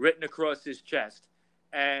 written across his chest.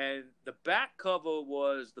 And the back cover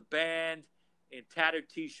was the band in tattered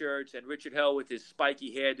T-shirts and Richard Hell with his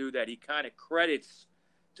spiky hairdo that he kind of credits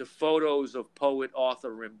to photos of poet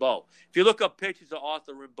Arthur Rimbaud. If you look up pictures of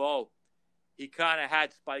Arthur Rimbaud, he kind of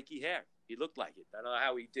had spiky hair. He looked like it. I don't know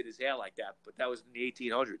how he did his hair like that, but that was in the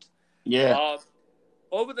 1800s. Yeah.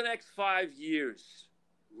 Over the next 5 years,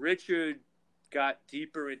 Richard got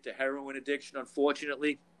deeper into heroin addiction,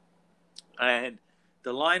 unfortunately, and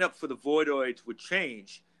the lineup for the Voidoids would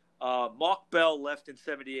change. Mark Bell left in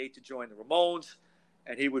 '78 to join the Ramones,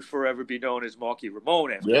 and he would forever be known as Marky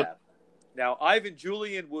Ramone after that. Now, Ivan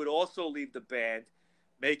Julian would also leave the band,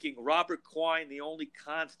 making Robert Quine the only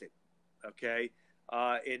constant. Okay,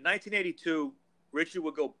 in 1982, Richard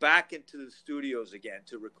would go back into the studios again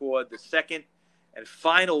to record the second and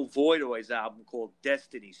final Voidoids album called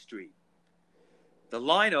Destiny Street. The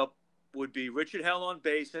lineup would be Richard Hell on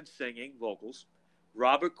bass and singing vocals,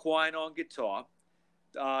 Robert Quine on guitar.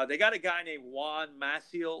 They got a guy named Juan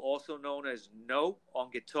Maciel, also known as No,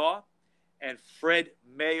 on guitar, and Fred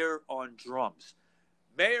Mayer on drums.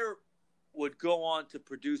 Mayer would go on to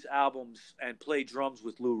produce albums and play drums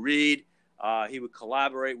with Lou Reed. He would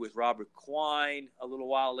collaborate with Robert Quine a little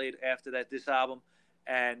while later after this album.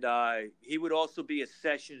 And he would also be a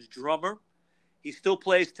sessions drummer. He still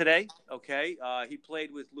plays today, okay? He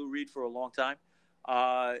played with Lou Reed for a long time.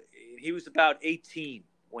 He was about 18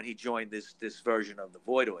 when he joined this version of the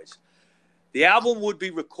Voidoids. The album would be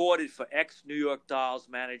recorded for ex-New York Dolls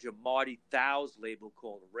manager Marty Thau's label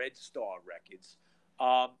called Red Star Records.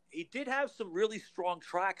 He did have some really strong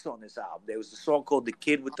tracks on this album. There was a song called The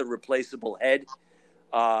Kid with the Replaceable Head,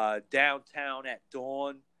 Downtown at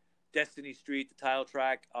Dawn, Destiny Street, the title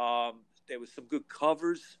track. There was some good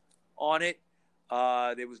covers on it.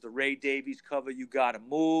 There was the Ray Davies cover, You Gotta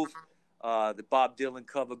Move, the Bob Dylan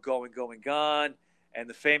cover, Going, Going, Gone, and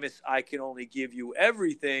the famous I Can Only Give You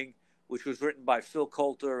Everything, which was written by Phil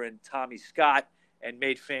Coulter and Tommy Scott and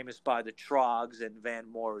made famous by the Troggs and Van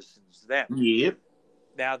Morrison's Them. Yep.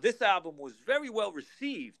 Now, this album was very well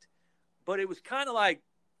received, but it was kind of like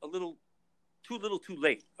a little too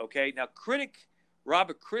late, okay? Now, critic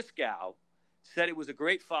Robert Christgau said it was a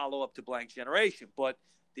great follow-up to Blank Generation, but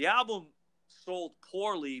the album sold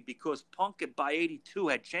poorly because punk by 82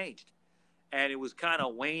 had changed, and it was kind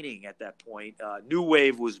of waning at that point. New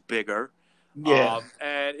Wave was bigger. Yeah.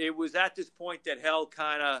 And it was at this point that Hell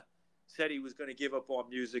kind of said he was going to give up on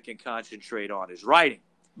music and concentrate on his writing.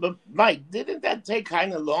 But Mike, didn't that take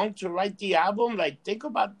kind of long to write the album? Like, think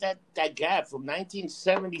about that gap from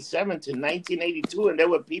 1977 to 1982, and there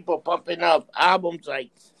were people pumping up albums like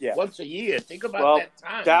once a year. Think about that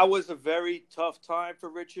time. That was a very tough time for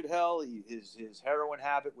Richard Hell. His heroin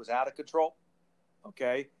habit was out of control.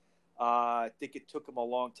 Okay, I think it took him a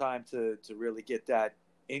long time to really get that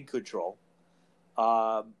in control.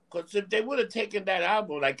 Because if they would have taken that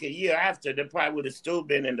album like a year after, they probably would have still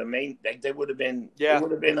been in the main. Like they would have been. Yeah. It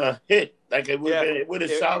would have been a hit. Like it would have been. It would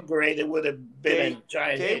have sounded great. It would have been a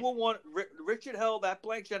giant hit. They were one. Richard Hell. That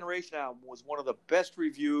Blank Generation album was one of the best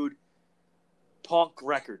reviewed punk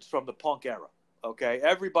records from the punk era. Okay,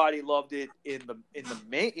 everybody loved it in the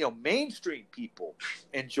main. Mainstream people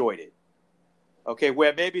enjoyed it. Okay,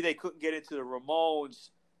 where maybe they couldn't get into the Ramones,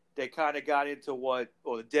 they kind of got into or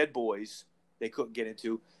the Dead Boys. They couldn't get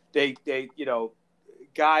into. They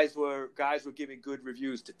guys were giving good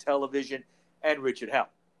reviews to Television and Richard Hell.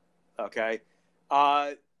 Okay,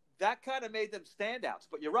 that kind of made them standouts.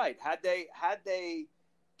 But you're right. Had they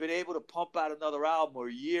been able to pump out another album or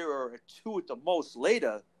a year or two at the most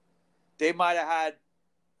later, they might have had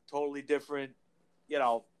a totally different,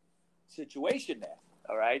 situation there.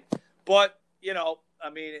 All right, but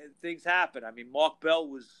things happen. Mark Bell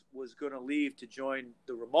was going to leave to join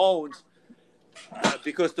the Ramones.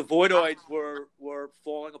 Because the Voidoids were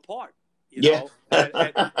falling apart, you know. And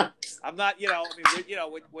I'm not,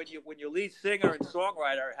 when your lead singer and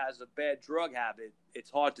songwriter has a bad drug habit, it's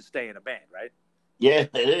hard to stay in a band, right? Yeah,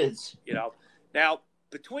 it is. Now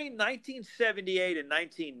between 1978 and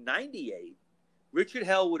 1998, Richard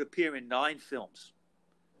Hell would appear in 9 films,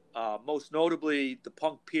 most notably the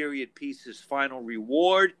punk period pieces "Final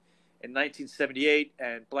Reward" in 1978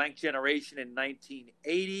 and "Blank Generation" in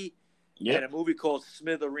 1980. And a movie called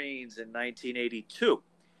Smithereens in 1982.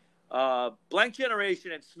 Blank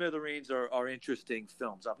Generation and Smithereens are interesting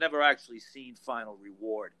films. I've never actually seen Final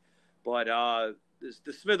Reward, but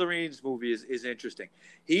the Smithereens movie is interesting.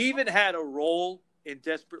 He even had a role in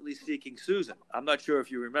Desperately Seeking Susan. I'm not sure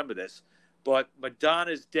if you remember this, but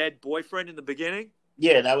Madonna's dead boyfriend in the beginning.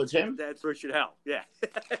 Yeah, that was him. That's Richard Hell. Yeah.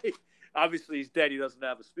 Obviously, he's dead. He doesn't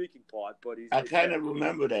have a speaking part, but I kind of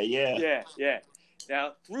remember that. Yeah. Yeah.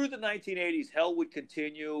 Now, through the 1980s, Hell would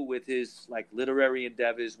continue with his literary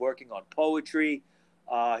endeavors, working on poetry.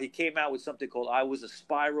 He came out with something called "I Was a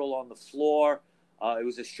Spiral on the Floor." It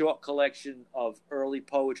was a short collection of early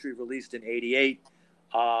poetry released in '88.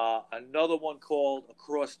 Another one called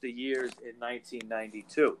 "Across the Years" in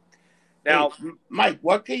 1992. Now, hey, Mike,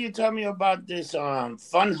 what can you tell me about this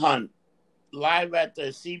Fun Hunt live at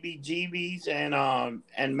the CBGB's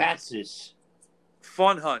and Max's?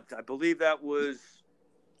 Fun Hunt, I believe that was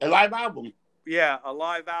a live album. Yeah, a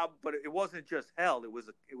live album, but it wasn't just Hell. It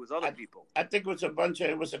was other people. I think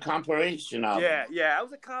it was a compilation album. Yeah, it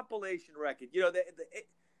was a compilation record.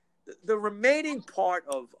 The remaining part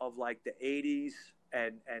of the 80s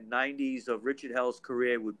and 90s of Richard Hell's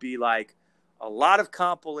career would be a lot of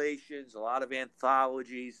compilations, a lot of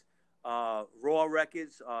anthologies. Raw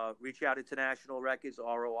Records, Reach Out International Records,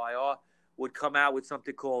 ROIR, would come out with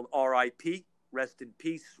something called RIP. Rest in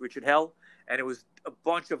Peace, Richard Hell, and it was a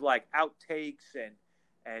bunch of outtakes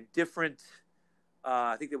and different.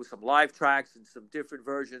 I think there was some live tracks and some different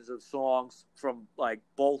versions of songs from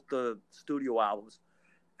both the studio albums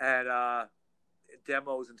and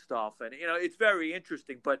demos and stuff. And it's very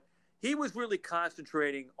interesting. But he was really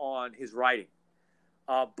concentrating on his writing.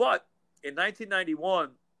 But in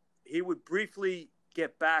 1991, he would briefly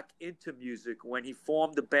get back into music when he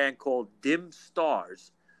formed a band called Dim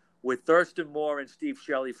Stars, with Thurston Moore and Steve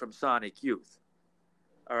Shelley from Sonic Youth.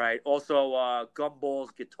 All right. Also,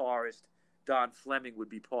 Gumball's guitarist Don Fleming would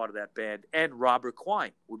be part of that band, and Robert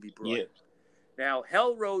Quine would be brought in. Now,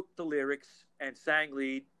 Hell wrote the lyrics and sang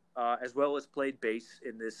lead, as well as played bass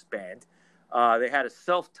in this band. They had a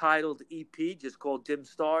self-titled EP just called Dim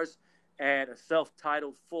Stars, and a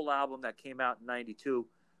self-titled full album that came out in '92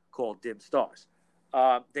 called Dim Stars.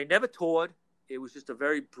 They never toured. It was just a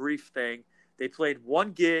very brief thing. They played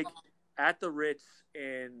one gig at the Ritz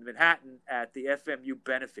in Manhattan at the FMU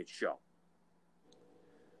benefit show.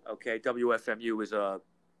 Okay, WFMU is a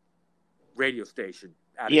radio station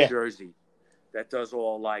out of Jersey that does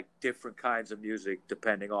all different kinds of music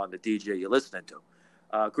depending on the DJ you're listening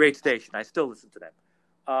to. Great station. I still listen to them.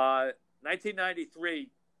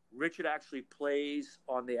 1993, Richard actually plays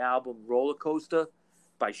on the album Roller Coaster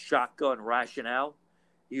by Shotgun Rationale.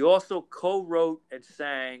 He also co-wrote and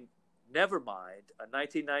sang Nevermind, a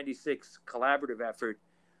 1996 collaborative effort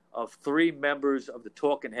of 3 members of the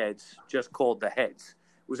Talking Heads, just called the Heads.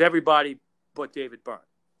 It was everybody but David Byrne.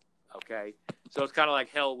 Okay, so it's kind of like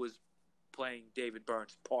Hell was playing David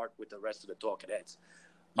Byrne's part with the rest of the Talking Heads.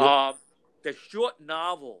 Yep. The short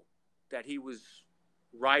novel that he was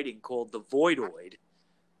writing called The Voidoid,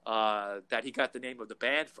 that he got the name of the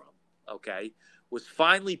band from, okay, was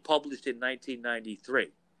finally published in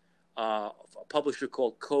 1993. A publisher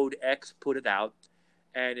called Code X put it out.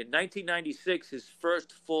 And in 1996, his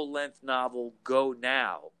first full-length novel, Go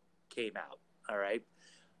Now, came out, all right?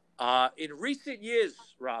 In recent years,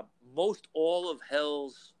 Rob, most all of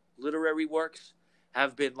Hell's literary works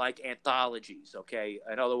have been like anthologies, okay?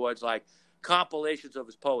 In other words, like compilations of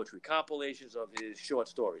his poetry, compilations of his short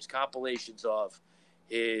stories, compilations of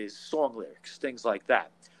his song lyrics, things like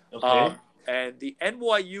that. Okay. And the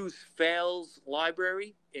NYU's Fales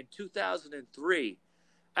Library in 2003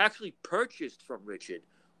 actually purchased from Richard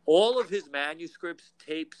all of his manuscripts,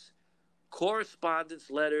 tapes, correspondence,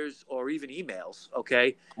 letters, or even emails,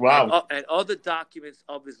 okay? Wow. And other documents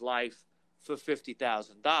of his life for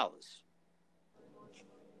 $50,000.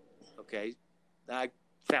 Okay? I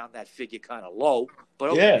found that figure kind of low, but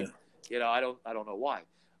okay. Yeah. I don't know why.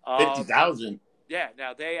 50,000. Yeah,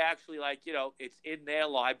 now they actually it's in their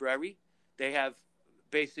library. They have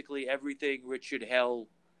basically everything Richard Hell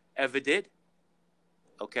ever did,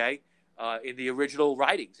 okay, in the original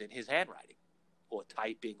writings, in his handwriting or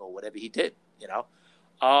typing or whatever he did,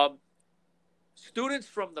 Students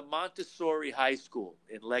from the Montessori High School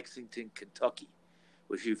in Lexington, Kentucky,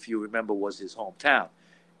 which, if you remember, was his hometown,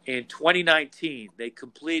 in 2019, they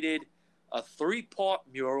completed a 3-part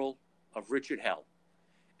mural of Richard Hell,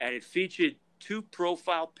 and it featured 2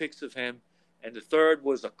 profile pics of him, and the third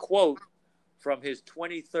was a quote from his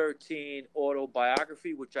 2013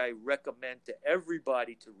 autobiography, which I recommend to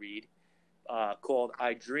everybody to read, called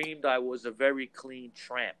I Dreamed I Was a Very Clean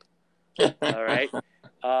Tramp. All right?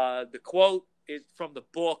 The quote is from the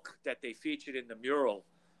book that they featured in the mural,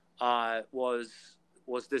 was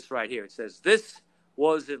this right here. It says, "This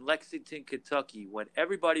was in Lexington, Kentucky, when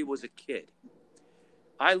everybody was a kid.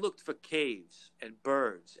 I looked for caves and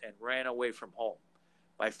birds and ran away from home.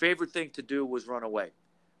 My favorite thing to do was run away.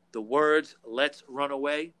 The words, 'let's run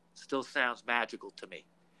away,' still sounds magical to me."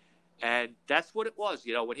 And that's what it was.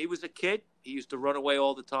 When he was a kid, he used to run away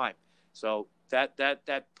all the time. So that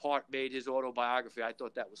part made his autobiography. I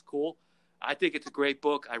thought that was cool. I think it's a great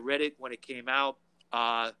book. I read it when it came out.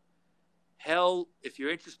 Hell, if you're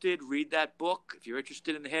interested, read that book. If you're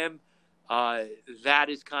interested in him, that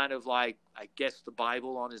is kind of like, I guess, the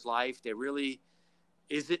Bible on his life. There really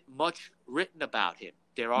isn't much written about him.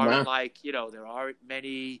 There aren't there aren't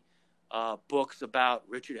many books about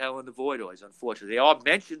Richard Hell and the Voidoids, unfortunately. They are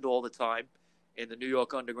mentioned all the time in the New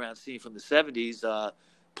York underground scene from the 70s.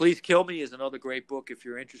 Please Kill Me is another great book if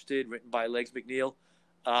you're interested, written by Legs McNeil.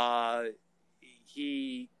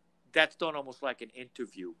 That's done almost like an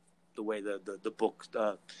interview, the way the book,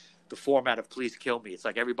 the format of Please Kill Me. It's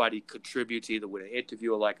like everybody contributes either with an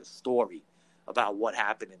interview or like a story about what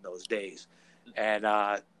happened in those days. And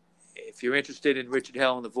if you're interested in Richard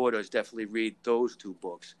Hell and the Voidoids, definitely read those 2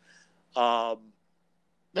 books.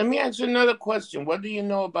 Let me ask you another question. What do you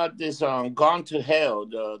know about this Gone to Hell,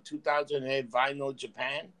 the 2008 Vinyl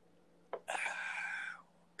Japan?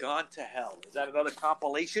 Gone to Hell. Is that another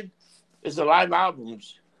compilation? It's a live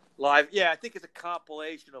albums. Live, yeah, I think it's a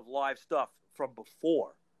compilation of live stuff from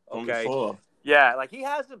before. Okay. From before. Yeah, like he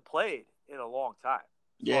hasn't played in a long time.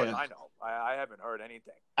 As far as I know. I haven't heard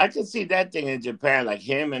anything. I can see that thing in Japan, like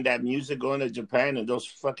him and that music going to Japan, and those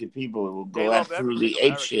fucking people will go absolutely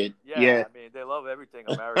ape shit. Yeah, I mean, they love everything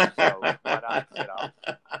American, so why not?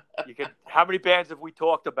 How many bands have we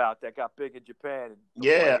talked about that got big in Japan?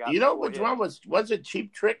 Yeah, which one was it?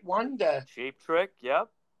 Cheap Trick one? Cheap Trick,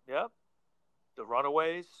 yep. The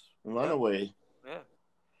Runaways. Runaway. Yeah.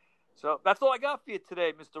 So that's all I got for you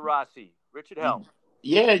today, Mr. Rossi. Richard Hell.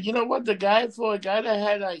 Yeah, you know what? For a guy that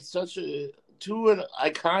had like such a 2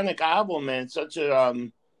 iconic album and such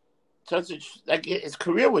a like his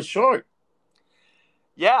career was short.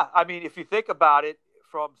 Yeah, I mean, if you think about it,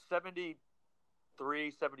 from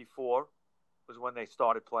 73, 74 was when they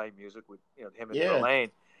started playing music with him and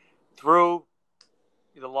Verlaine, through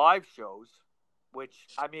the live shows, which,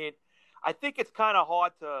 I mean, I think it's kind of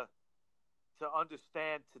hard to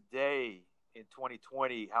understand today in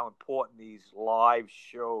 2020 how important these live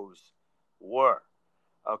shows were.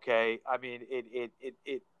 Okay, I mean, it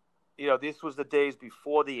this was the days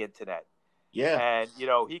before the internet. Yeah, and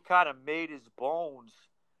he kind of made his bones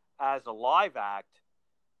as a live act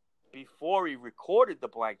before he recorded the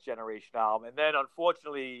Blank Generation album, and then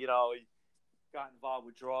unfortunately, got involved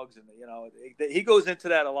with drugs, and he goes into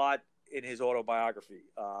that a lot in his autobiography.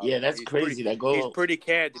 Yeah, that's crazy. He's pretty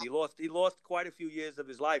candid. He lost quite a few years of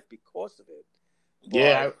his life because of it. But,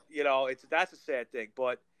 yeah, that's a sad thing.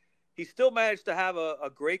 But he still managed to have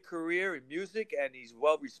a great career in music, and he's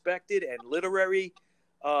well respected and literary.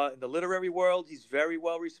 In the literary world, he's very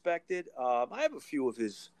well respected. I have a few of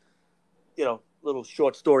his, little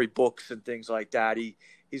short story books and things like that.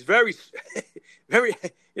 He's very, very,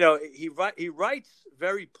 he writes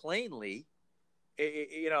very plainly.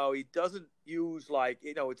 He doesn't use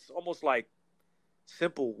it's almost like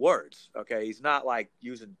simple words. Okay, he's not like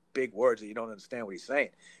using big words that you don't understand what he's saying,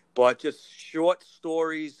 but just short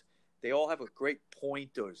stories. They all have a great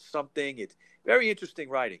point or something. It's very interesting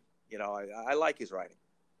writing. I like his writing.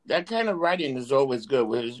 That kind of writing is always good.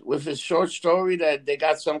 With his short story that they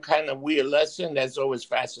got some kind of weird lesson, that's always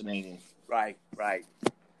fascinating. Right.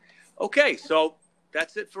 Okay, so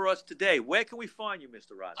that's it for us today. Where can we find you,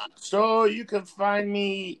 Mr. Rossi? So you can find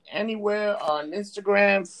me anywhere on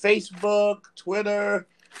Instagram, Facebook, Twitter,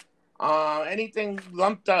 anything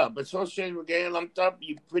lumped up, associated with getting lumped up.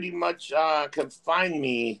 You pretty much can find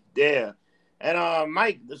me there. And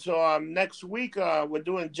Mike, so next week we're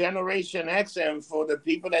doing Generation X, and for the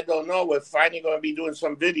people that don't know, we're finally going to be doing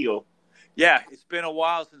some video. Yeah, it's been a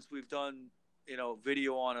while since we've done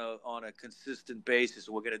video on a consistent basis.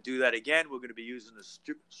 We're going to do that again. We're going to be using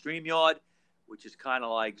the StreamYard, which is kind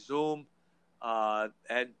of like Zoom, and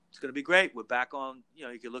it's going to be great. We're back on.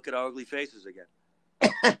 You can look at our ugly faces again.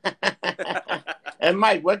 And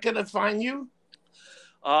Mike, where can I find you?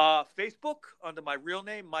 Facebook under my real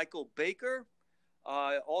name, Michael Baker.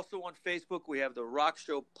 Also on Facebook, we have the Rock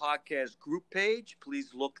Show Podcast group page.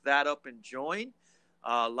 Please look that up and join.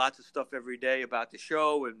 Lots of stuff every day about the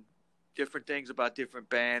show and different things about different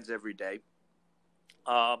bands every day.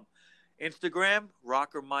 Instagram,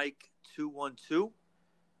 Rocker Mike 212. You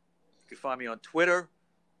can find me on Twitter,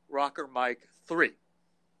 Rocker Mike 3.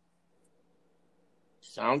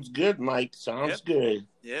 Sounds good, Mike. Sounds good.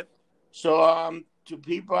 Yep. So, to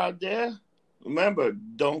people out there, remember,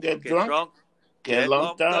 don't get drunk. Get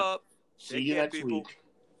lumped up. See you next week.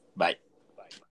 Bye.